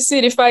kids in the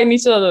city fighting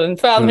each other and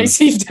filing their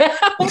teeth down.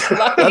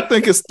 Like, I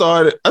think it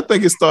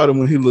started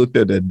when he looked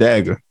at that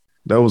dagger.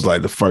 That was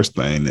like the first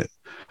thing that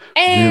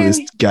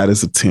really got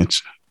his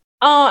attention.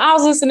 I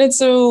was listening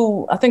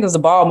to, I think it was a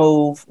Ball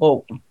Move.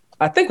 Well,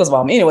 I think it was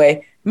Ball Move.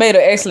 Anyway, made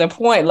an excellent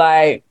point.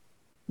 Like,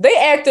 they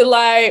acted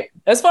like,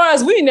 as far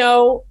as we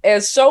know,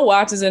 as show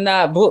watchers and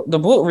not the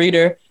book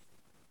reader,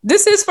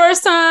 this is his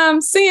first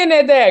time seeing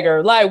that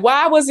dagger. Like,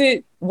 why was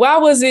it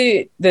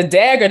the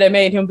dagger that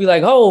made him be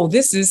like, oh,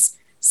 this is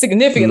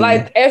significant?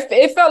 Like,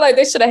 it felt like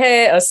they should have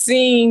had a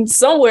scene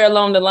somewhere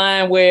along the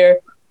line where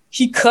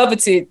he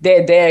coveted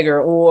that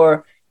dagger,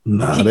 or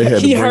they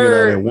had to bring it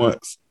out at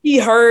once. He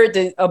heard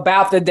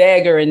about the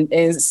dagger,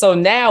 and so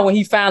now when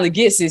he finally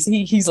gets this,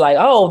 he's like,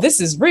 oh,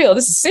 this is real,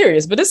 this is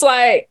serious. But it's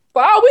like,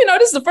 for all we know,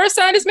 this is the first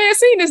time this man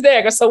seen this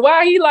dagger. So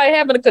why he like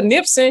having a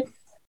conniption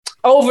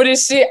over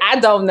this shit?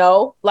 I don't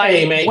know. Like,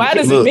 hey, man, why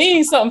does it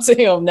mean something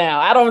to him now?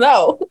 I don't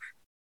know.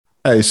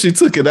 Hey, she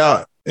took it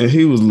out, and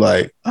he was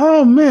like,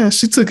 oh man,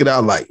 she took it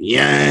out like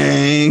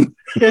yang,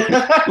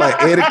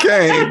 like Eddie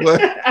Kane. But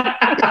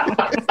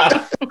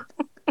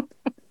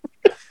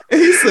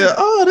he said,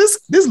 "Oh,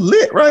 this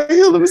lit right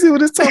here. Let me see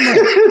what it's talking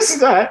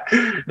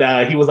about."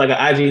 Nah, he was like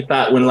an IG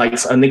thought when like a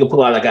nigga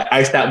pull out like an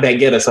iced out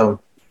baguette or something.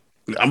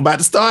 I'm about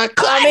to start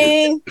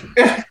cutting. I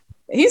mean,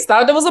 he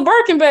thought it was a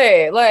Birkin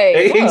bag. Like,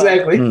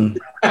 Exactly.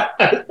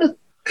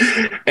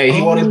 Hey,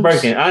 he wanted his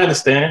Birkin. I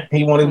understand.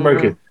 He wanted his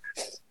Birkin.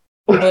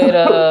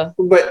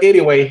 But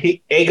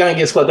anyway, Aegon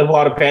gets swept up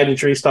all the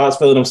pageantry, starts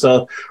feeling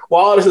himself.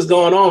 While all this is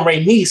going on,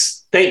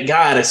 Rhaenys, thank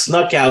God, has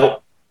snuck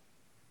out.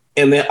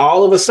 And then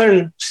all of a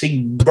sudden,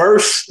 she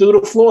bursts through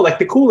the floor like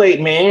the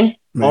Kool-Aid man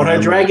on her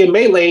dragon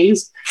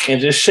melees and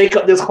just shake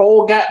up this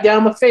whole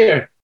goddamn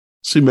affair.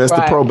 She messed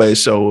the probate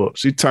show up.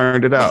 She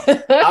turned it out.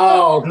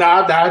 Oh,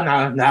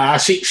 nah.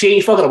 She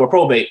ain't fucking up a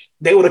probate.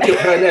 They would have killed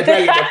her and that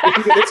dragon.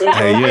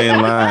 Hey, you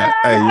ain't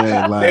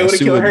lying. They would have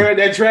killed her and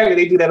that dragon.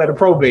 They do that at a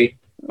probate.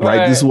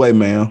 Right this way,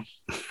 ma'am.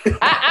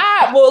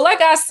 Well,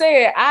 like I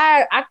said,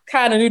 I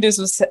kind of knew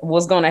this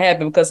was going to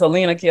happen because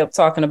Helena kept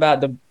talking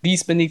about the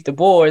beast beneath the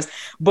boards.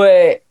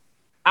 But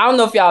I don't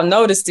know if y'all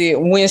noticed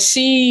it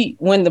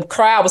when the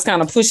crowd was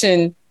kind of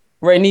pushing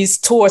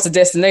Rhaenys towards the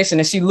destination,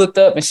 and she looked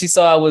up and she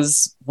saw it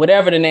was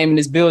whatever the name of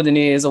this building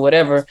is or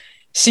whatever.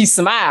 She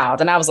smiled,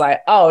 and I was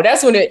like, "Oh,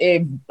 that's when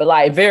it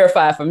like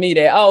verified for me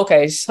that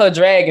okay, her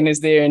dragon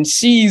is there, and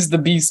she's the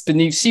beast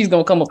beneath. She's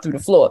gonna come up through the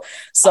floor."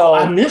 So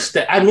I missed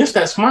that. I missed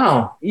that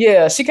smile.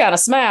 Yeah, she kind of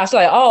smiled. She's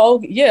like,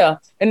 "Oh, yeah."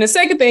 And the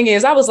second thing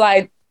is, I was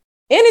like,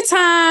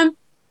 anytime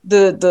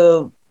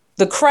the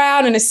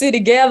crowd in the city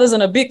gathers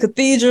in a big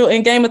cathedral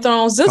in Game of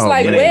Thrones, just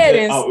like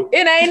weddings,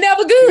 it ain't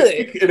never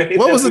good.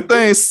 What was the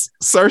thing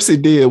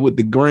Cersei did with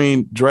the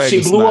green dragon?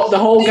 She blew up the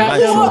whole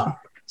goddamn.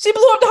 She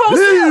blew up the whole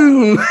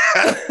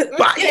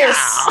self. Yes.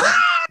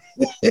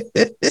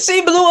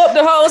 She blew up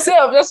the whole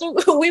self. That's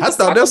what we was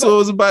what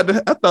was about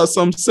to. I thought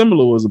something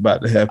similar was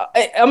about to happen.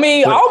 I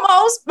mean,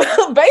 almost.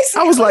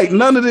 Basically, I was like,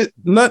 none of it.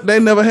 They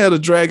never had a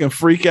dragon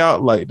freak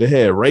out like they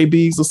had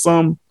rabies or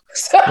something.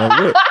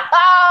 Like,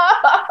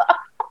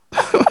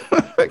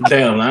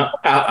 damn, I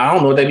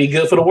don't know if that'd be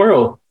good for the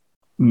world.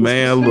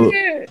 Man, look,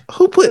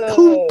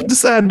 who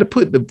decided to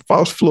put the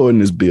false floor in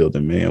this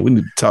building? Man, we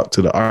need to talk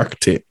to the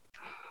architect.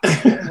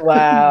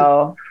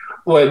 Wow.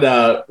 When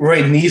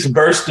Rhaenys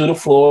burst through the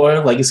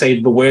floor, like you say,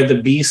 beware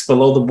the beast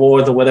below the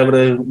boards or whatever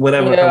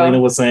Helena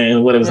was saying,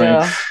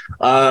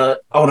 on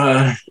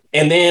her,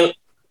 and then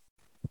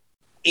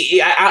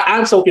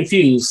I'm so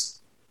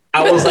confused.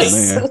 I was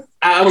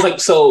like,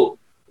 so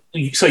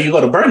you go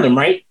to burn them,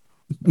 right?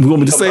 You want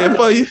me to say it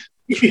for you?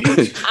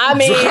 I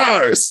mean,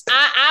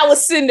 I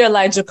was sitting there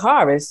like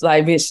Dracarys,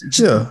 like bitch.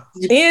 Yeah.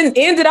 End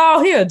it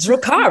all here,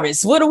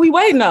 Dracarys. What are we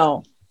waiting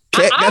on?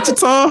 Got your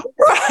tongue?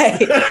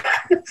 Right.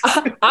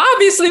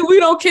 Obviously, we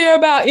don't care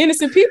about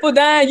innocent people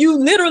dying. You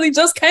literally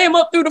just came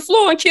up through the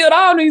floor and killed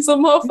all these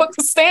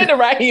motherfuckers standing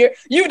right here.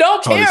 You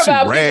don't care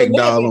about people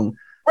living.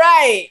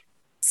 Right.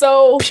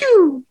 So,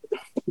 pew.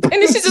 And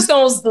then she's just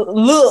gonna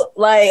look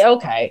like,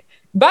 okay.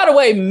 By the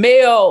way,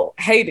 Mel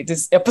hated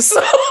this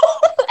episode.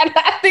 And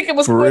I think it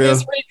was for this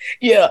reason.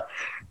 Yeah.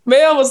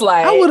 Mel was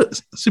like,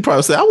 she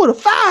probably said, I would have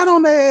fired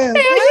on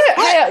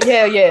that.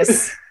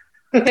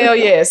 Hell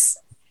yes.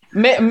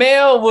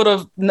 Mel would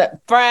have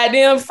fried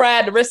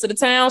the rest of the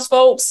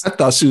townsfolk. I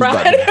thought she was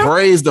about to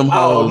braise them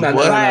hoes.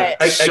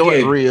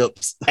 Short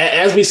ribs.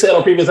 As we said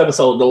on previous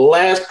episode, the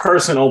last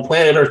person on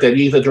planet Earth that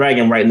needs a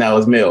dragon right now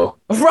is Mel.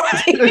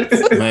 Right.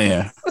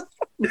 Man.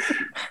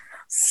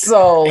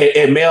 So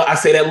and Mel, I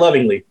say that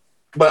lovingly.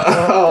 But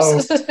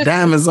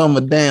diamonds on my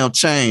damn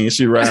chain.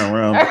 She riding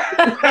around.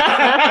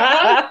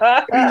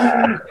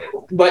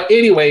 But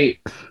anyway,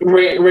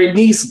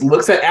 Rhaenys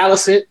looks at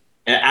Alicent.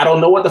 And I don't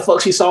know what the fuck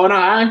she saw in her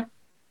eye,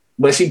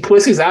 but she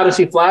pussies out and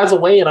she flies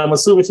away. And I'm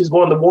assuming she's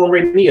going to warn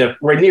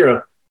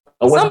Rhaenyra.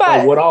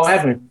 What all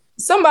happened?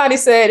 Somebody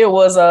said it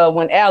was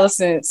when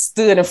Alicent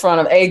stood in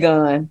front of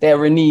Aegon that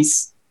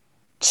Rhaenys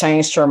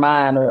changed her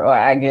mind, or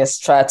I guess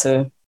tried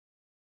to,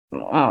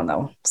 I don't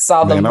know,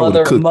 saw the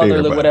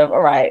motherly whatever.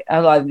 All right, I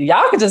was like,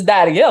 y'all could just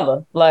die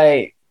together.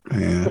 Like,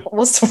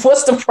 what's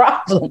the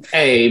problem?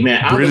 Hey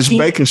man, British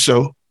Bacon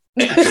Show.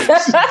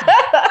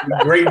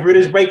 Great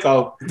British Bake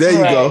Off. There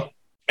you go.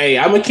 Hey,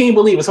 I'm a keen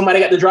believer. Somebody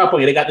got the drop on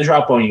you. They got the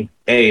drop on you.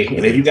 Hey,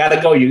 and if you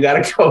gotta go, you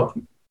gotta go.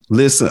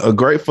 Listen, a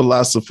great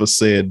philosopher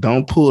said,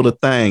 "Don't pull the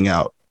thing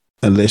out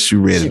unless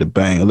you're ready to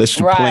bang. Unless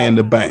you plan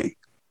to bang."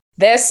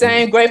 That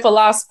same great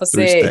philosopher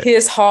said,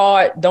 "His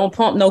heart don't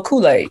pump no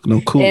Kool-Aid."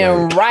 No Kool-Aid.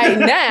 And right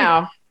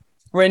now,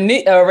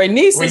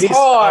 Rhaenys'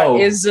 heart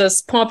is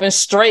just pumping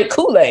straight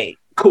Kool-Aid.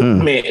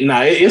 Man,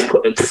 nah, it's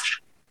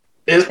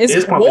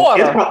pumping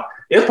water.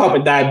 It's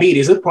pumping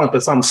diabetes. It's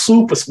pumping something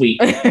super sweet.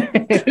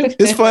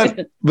 It's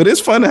fun, but it's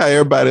funny how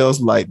everybody else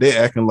like they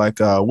acting like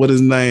what his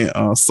name,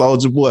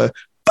 Soldier Boy.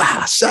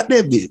 Bah, shot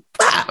that bitch.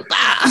 Bah,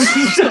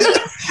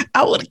 bah.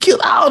 I would have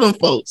killed all them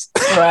folks.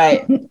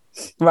 Right.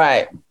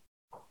 But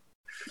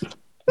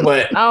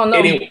I don't know.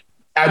 Anyway,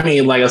 I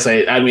mean, like I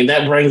say,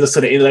 that brings us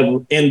to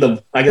the end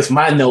of I guess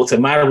my notes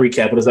and my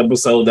recap of this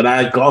episode. Did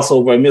I gloss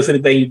over and miss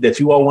anything that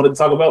you all wanted to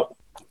talk about?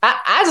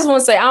 I just want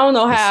to say I don't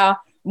know how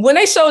when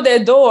they showed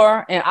that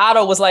door and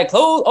Otto was like,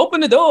 "Close,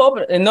 open the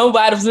door," and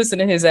nobody was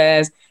listening to his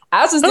ass,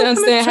 I just didn't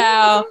understand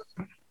how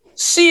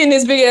she and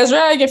this big ass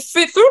dragon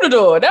fit through the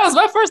door. That was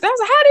my first. I was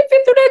like, how did they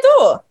fit through that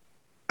door?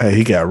 Hey,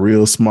 he got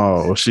real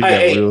small. She got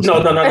real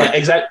small. No.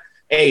 Exactly.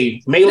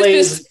 Hey,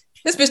 Melee.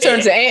 This bitch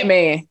turned to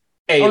Ant-Man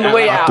on the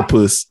way out.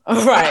 Octopus.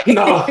 Right.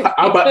 No,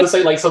 I'm about to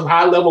say like some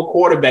high level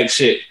quarterback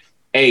shit.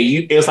 Hey,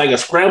 it's like a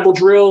scramble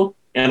drill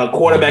and a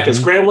quarterback is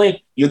scrambling.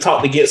 You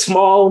talk to get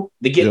small,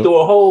 to get through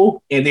a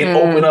hole, and then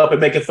open up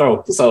and make a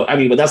throw. So I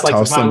mean, but that's like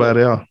Toss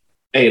somebody out.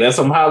 Hey, that's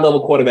some high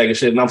level quarterback and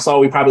shit. And I'm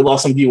sorry we probably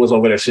lost some viewers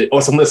over that shit or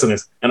some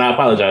listeners. And I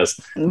apologize.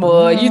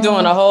 Well, you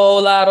doing a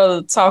whole lot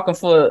of talking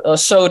for a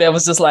show that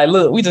was just like,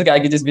 look, we just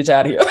gotta get this bitch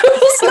out of here.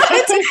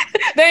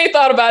 They ain't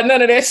thought about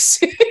none of that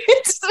shit.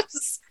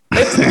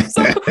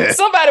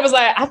 Somebody was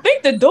like, I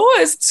think the door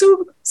is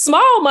too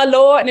small, my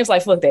lord. And it was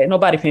like, fuck that.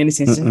 Nobody paying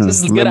attention.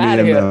 Just get out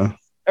of here.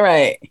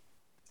 Right.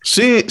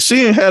 She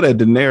ain't had a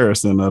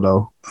Daenerys in her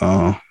though.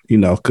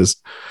 Because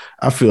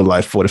I feel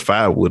like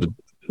 45 would have.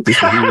 He would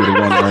have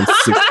won around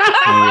 6.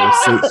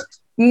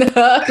 No.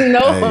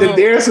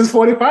 Daenerys is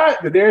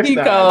 45. He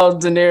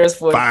called Daenerys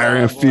 45. Fire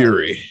and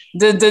Fury.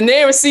 The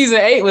Daenerys season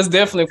 8 was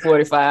definitely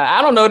 45.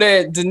 I don't know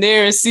that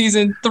Daenerys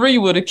season 3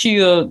 would have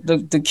killed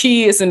the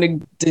kids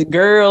and the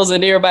girls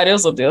and everybody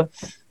else up there.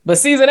 But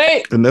season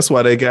 8. And that's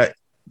why they got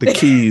the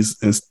keys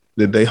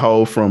that they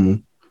hold from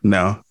them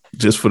now,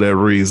 just for that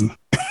reason.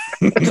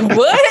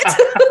 What?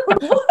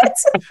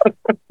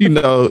 You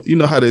know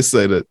how they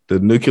say that the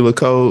nuclear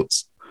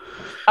codes?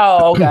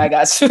 Oh, okay, I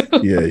got you.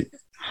 Yeah.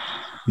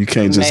 You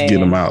can't just get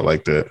them out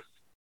like that.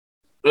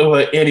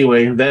 But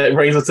anyway, that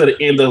brings us to the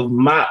end of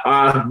my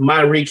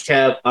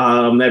recap.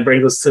 That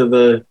brings us to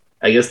the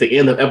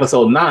end of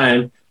episode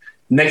 9.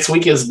 Next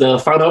week is the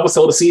final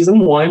episode of season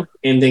 1.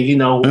 And then,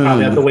 we'll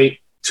probably have to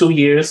wait 2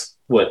 years.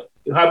 What?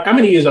 How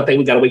many years I think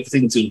we got to wait for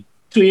season 2?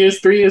 2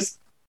 years? 3 years?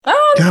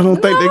 I don't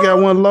think they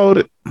got one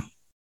loaded.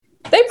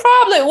 They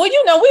probably, we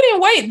didn't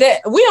wait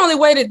that. We only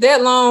waited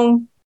that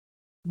long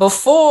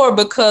before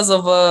because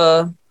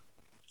of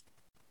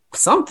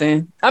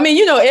something. I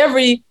mean,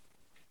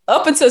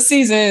 up until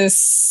season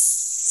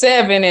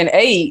 7 and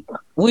 8,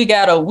 we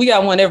got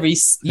one every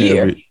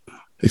year.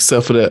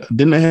 Except for that,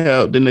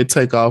 didn't they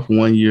take off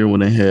 1 year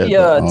when they had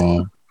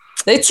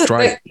they took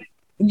strike?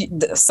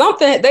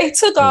 They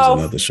took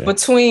off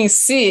between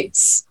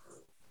 6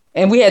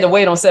 and we had to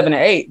wait on 7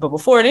 and 8. But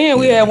before then,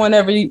 we had one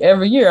every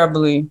year, I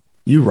believe.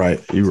 You're right.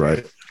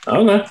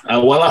 Okay.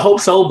 Well, I hope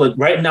so, but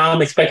right now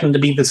I'm expecting to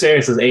be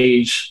Viserys'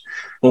 age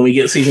when we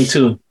get season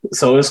 2.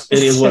 So it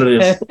is what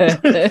it is.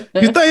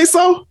 You think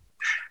so?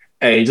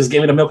 Hey, just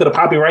give me the milk of the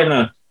poppy right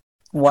now.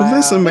 Wow.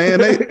 Listen, man,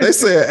 they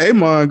said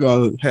Aemon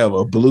gonna have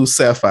a blue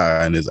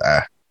sapphire in his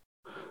eye.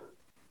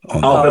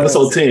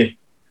 Episode 10.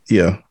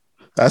 Yeah.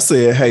 I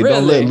said, hey,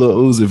 Don't let Lil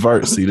Uzi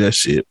Vert see that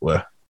shit.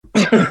 Well.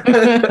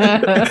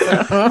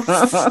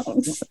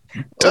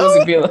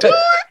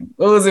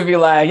 Uzi be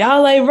like,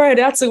 y'all ain't right.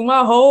 I took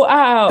my whole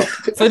eye out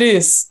for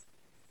this.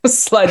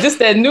 It's like just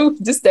that new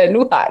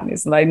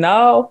hotness. Like,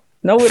 no,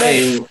 it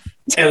ain't.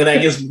 And I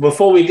guess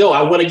before we go,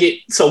 I want to get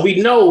so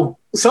we know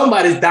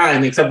somebody's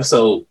dying next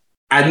episode.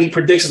 I need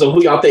predictions of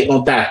who y'all think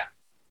gonna die.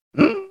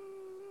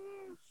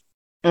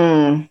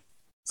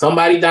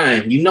 Somebody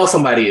dying.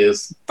 Somebody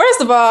is.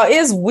 First of all,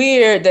 it's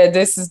weird that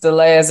this is the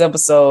last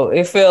episode.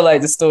 It felt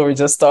like the story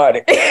just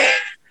started.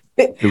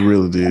 It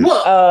really did.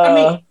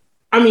 Well,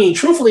 I mean,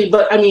 truthfully,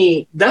 but I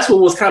mean, that's what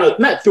was kind of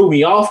not threw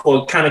me off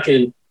or kind of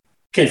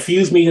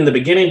confused me in the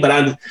beginning.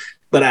 Why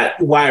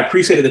I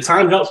appreciated the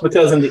time jumps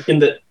because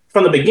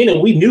from the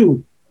beginning we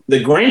knew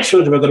the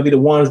grandchildren were going to be the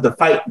ones to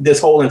fight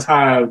this whole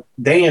entire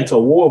dance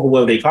or war, or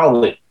whatever they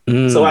call it.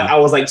 So I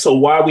was like, so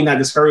why are we not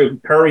just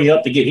hurry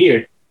up to get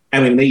here? I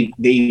mean, they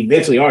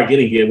eventually are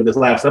getting here with this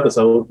last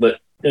episode,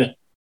 but yeah.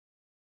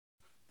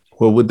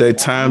 Well, would they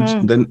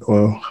time then?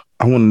 Well,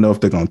 I want to know if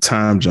they're gonna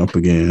time jump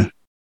again.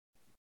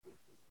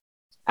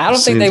 I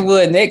don't think they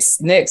would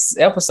next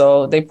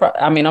episode.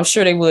 I'm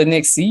sure they would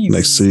next season.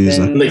 Next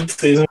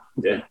season,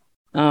 yeah.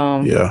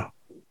 Yeah.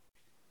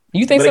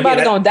 You think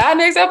somebody gonna die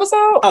next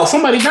episode? Oh,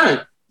 somebody dying.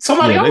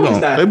 Somebody always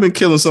died. They've been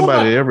killing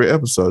somebody every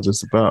episode,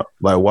 just about.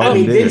 Like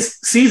Walking Dead. This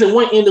season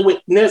 1 ended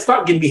with Ned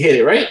Stark getting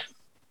beheaded, right?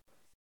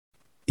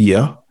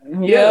 Yeah.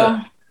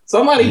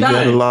 Somebody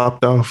died.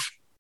 Lopped off.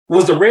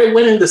 Was the Red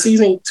winning the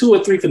season 2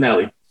 or 3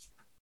 finale?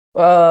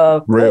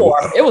 4.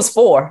 It was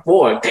 4.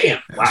 4.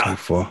 Damn. Wow.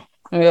 4.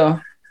 Yeah.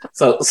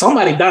 So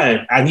somebody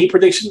dying. I need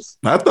predictions.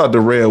 I thought the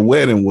Red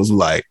Wedding was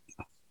like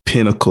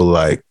pinnacle,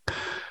 like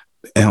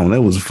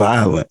that was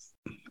violent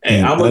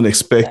and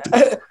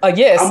unexpected.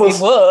 Yes,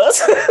 it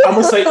was. I'm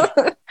gonna say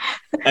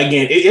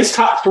again, it's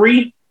top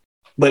 3.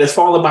 But it's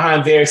falling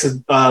behind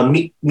Varys'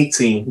 meat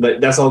scene.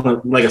 But that's all.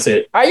 Like I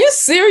said, are you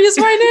serious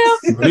right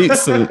now? Meat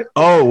scene.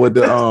 Oh, with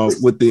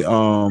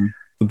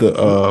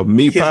the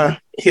meat pie.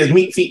 His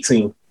meat feet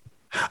scene.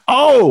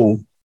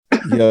 Oh,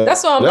 yeah.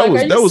 That's what I'm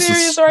like. Are you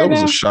serious right now?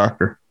 That was a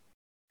shocker.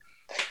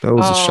 That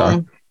was a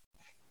shock.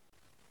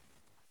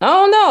 I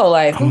don't know. know.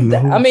 Like,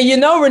 I mean, you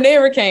know,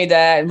 Rhaenyra can't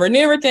die.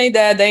 Rhaenyra can't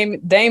die.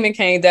 Daemon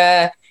can't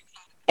die.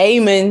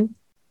 Aemon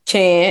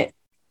can't.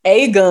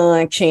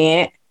 Aegon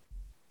can't.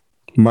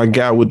 My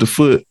guy with the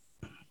foot.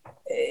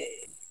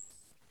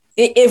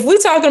 If we're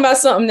talking about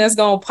something that's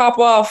gonna pop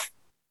off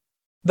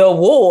the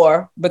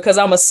war, because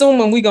I'm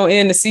assuming we're gonna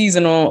end the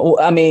season on.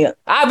 I mean,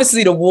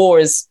 obviously the war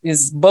is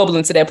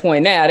bubbling to that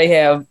point now. They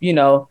have, you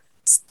know,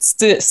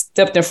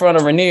 stepped in front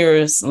of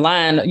Rhaenyra's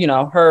line, you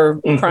know, her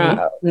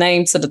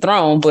name to the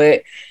throne,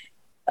 but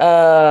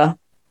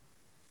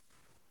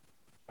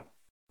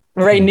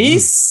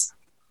Rhaenys.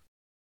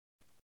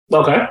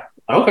 Okay.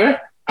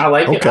 I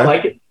like it. I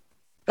like it.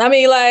 I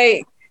mean,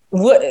 like,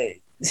 what?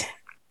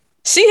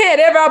 She had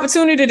every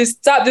opportunity to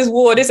stop this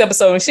war this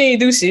episode, and she ain't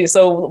do shit.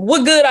 So,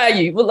 what good are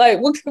you? Like,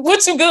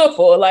 what you good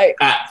for? Like,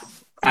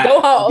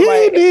 go home.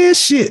 Yeah, did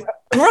shit.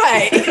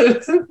 Right.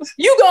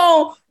 you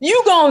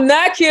gon'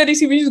 not kill these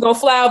people. You just gonna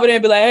fly over there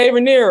and be like, "Hey,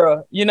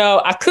 Rhaenyra, you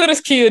know, I could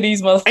have killed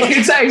these motherfuckers."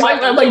 Exactly. Like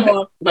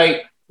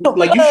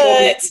you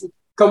show up.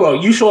 Come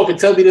on, you show up and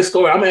tell me this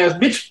story. I'm gonna ask,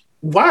 bitch,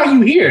 why are you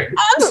here?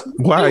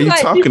 Why are you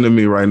talking to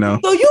me right now?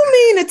 So you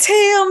mean to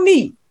tell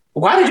me?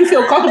 Why did you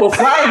feel comfortable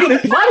flying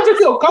here? Why did you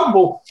feel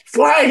comfortable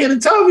flying here to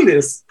tell me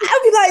this? I'd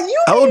be like,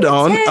 you hold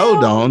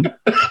on.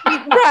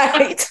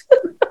 Right.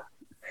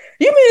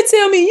 You mean to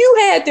tell me you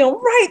had them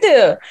right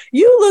there?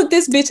 You looked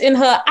this bitch in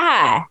her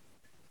eye.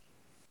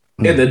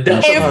 In the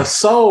depths of her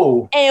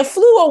soul. And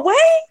flew away?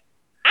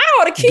 I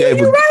ought to kill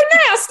you right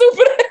now,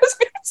 stupid ass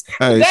bitch.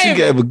 Hey, David. She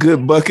gave a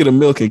good bucket of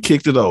milk and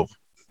kicked it over.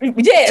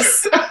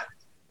 Yes.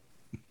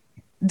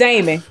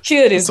 Daemon,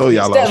 kill this so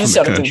y'all lost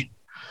from the country.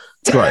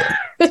 Right.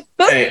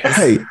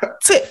 hey,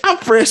 I'm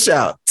fresh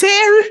out.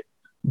 Terry,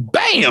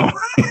 bam.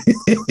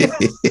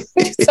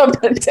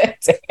 Damn.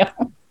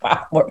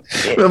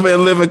 Remember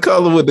in Living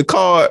Color with the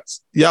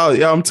cards?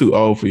 Y'all, I'm too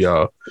old for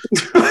y'all.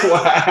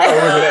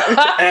 I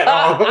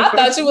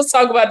thought you was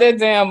talking about that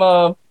damn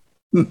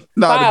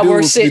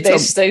fireworks shit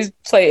they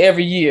play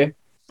every year.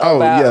 Oh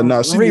yeah,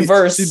 no, she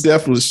reverse. She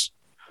definitely,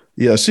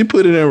 yeah, she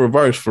put it in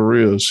reverse for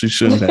real. She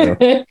shouldn't have.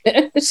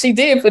 She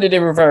did put it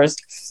in reverse.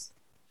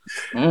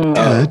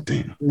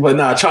 Damn. But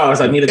nah, Charles,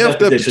 I need a death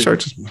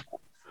prediction.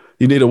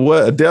 You need a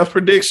what? A death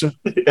prediction?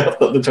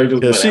 Effed up the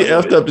church's money. She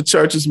effed up the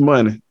church's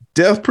money.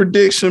 Death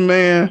prediction,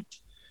 man.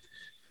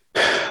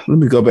 Let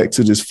me go back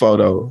to this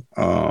photo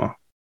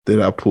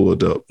that I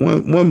pulled up.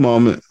 One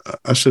moment,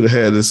 I should have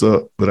had this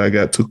up, but I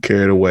got too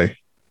carried away.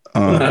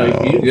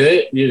 You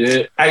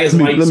good. I guess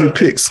let me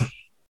pick some.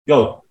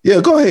 Go.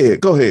 Yeah, go ahead.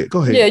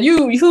 Yeah,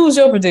 who's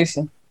your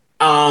prediction?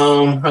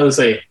 How to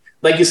say?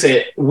 Like you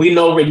said, we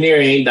know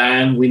Rhaenyra ain't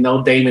dying. We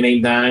know Daemon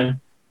ain't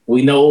dying.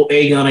 We know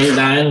Aegon ain't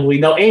dying. We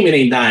know Aemon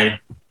ain't dying.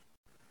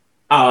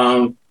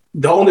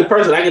 The only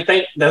person I can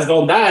think that's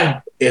gonna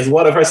die is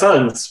one of her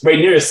sons,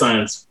 Rhaenyra's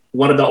sons,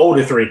 one of the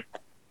older three.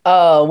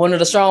 One of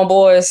the strong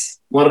boys.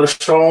 One of the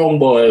strong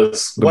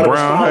boys. The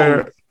brown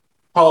hair.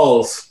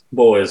 Paul's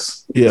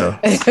boys. Yeah.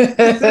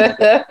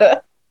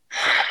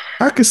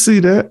 I can see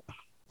that.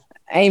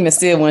 Aemon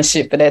still one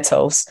shit for that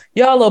toast.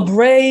 Y'all are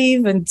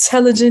brave,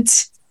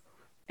 intelligent,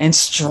 and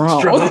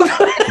strong.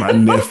 My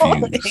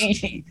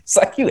nephews. It's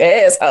like, you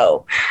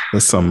asshole.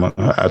 That's something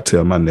I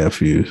tell my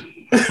nephews.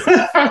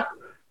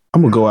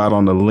 I'm going to go out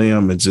on a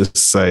limb and just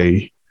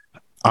say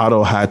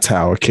Otto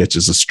Hightower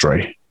catches a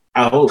stray.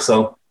 I hope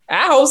so.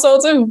 I hope so,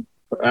 too.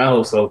 I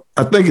hope so.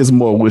 I think it's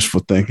more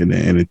wishful thinking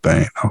than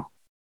anything, though.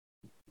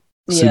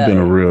 She's been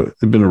a real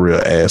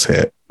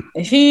asshat.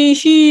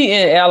 He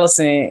and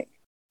Allison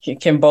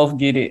can both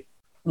get it.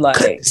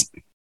 Like,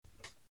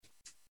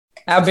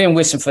 I've been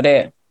wishing for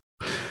that.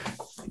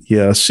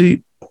 Yeah,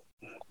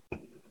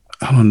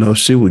 I don't know if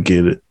she would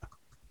get it.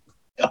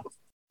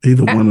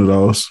 Either one of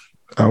those,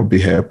 I would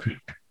be happy.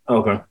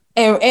 Okay.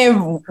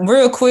 And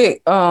real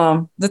quick,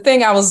 the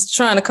thing I was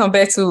trying to come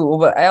back to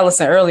with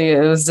Allison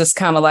earlier, it was just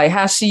kind of like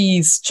how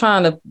she's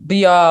trying to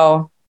be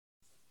all.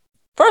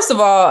 First of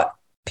all,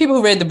 people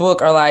who read the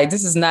book are like,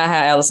 this is not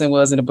how Allison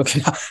was in the book.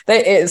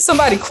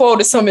 Somebody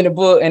quoted something in the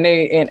book,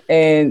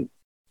 and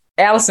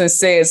Allison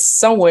says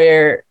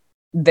somewhere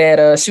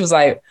that she was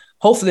like,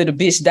 hopefully the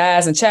bitch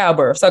dies in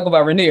childbirth. Talking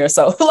about Rhaenyra.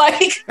 So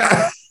like,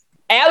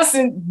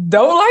 Allison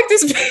don't like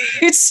this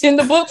bitch in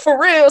the book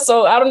for real.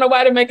 So I don't know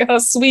why they're making her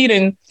sweet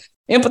and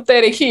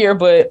empathetic here.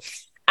 But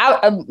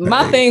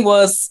my thing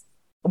was,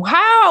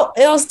 how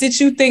else did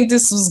you think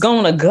this was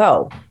gonna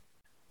go?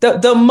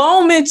 The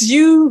moment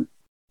you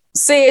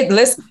said,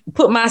 let's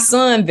put my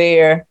son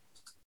there,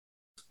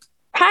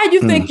 how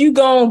you think you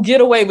gonna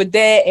get away with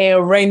that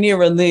and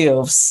Rhaenyra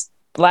lives?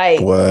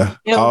 Like, well,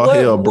 all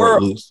hell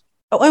broke loose.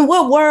 In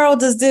what world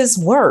does this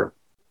work?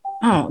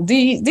 Oh,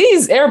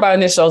 these everybody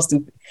in this show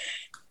stupid.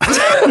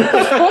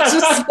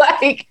 Just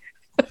like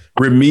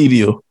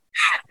remedial.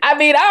 I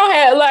mean, I don't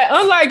have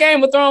unlike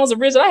Game of Thrones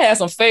original, I had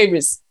some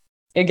favorites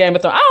in Game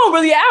of Thrones.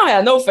 I don't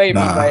have no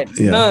favorites, right?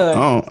 Yeah.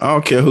 None. I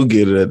don't care who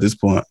get it at this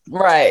point.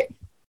 Right.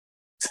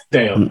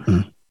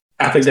 Damn.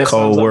 I think that's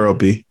Cold World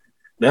B.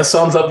 That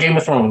sums up Game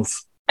of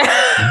Thrones.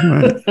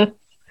 Right.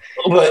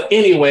 But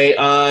anyway,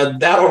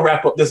 that'll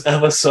wrap up this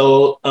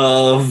episode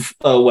of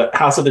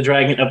House of the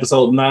Dragon,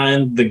 episode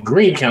 9, The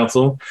Green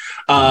Council.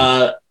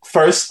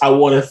 First, I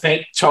want to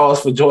thank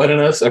Charles for joining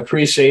us. I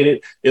appreciate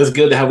it. It's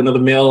good to have another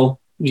male,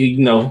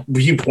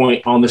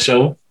 viewpoint on the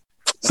show.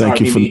 Thank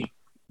you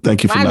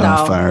for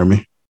not firing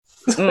me.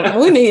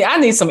 I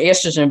need some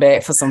estrogen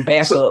back for some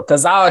backup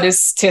because all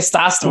this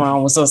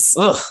testosterone was just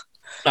ugh.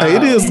 Hey,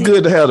 it is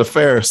good to have the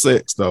fair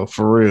sex though,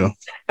 for real.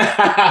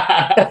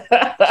 But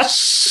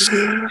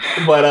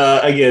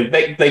again,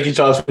 thank you,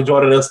 Charles, for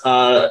joining us.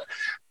 I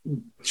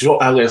guess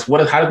how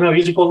do we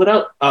usually close it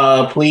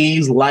out?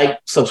 Please like,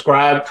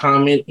 subscribe,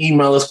 comment,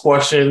 email us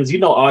questions.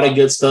 All that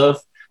good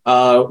stuff.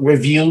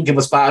 Review, give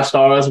us 5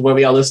 stars wherever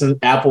y'all listen.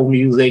 Apple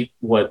Music,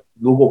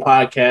 Google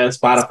Podcasts,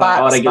 Spotify,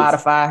 all that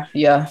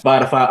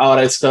Spotify, all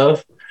that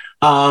stuff.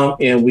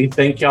 And we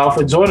thank y'all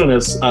for joining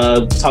us.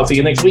 Talk to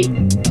you next week.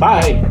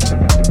 Bye.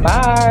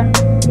 Bye.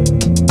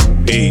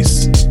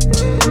 Peace.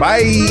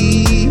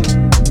 Bye.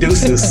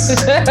 Deuces.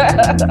 All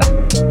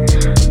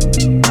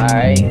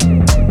right.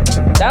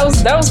 That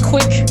was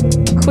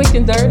quick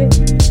and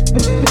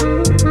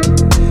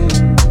dirty.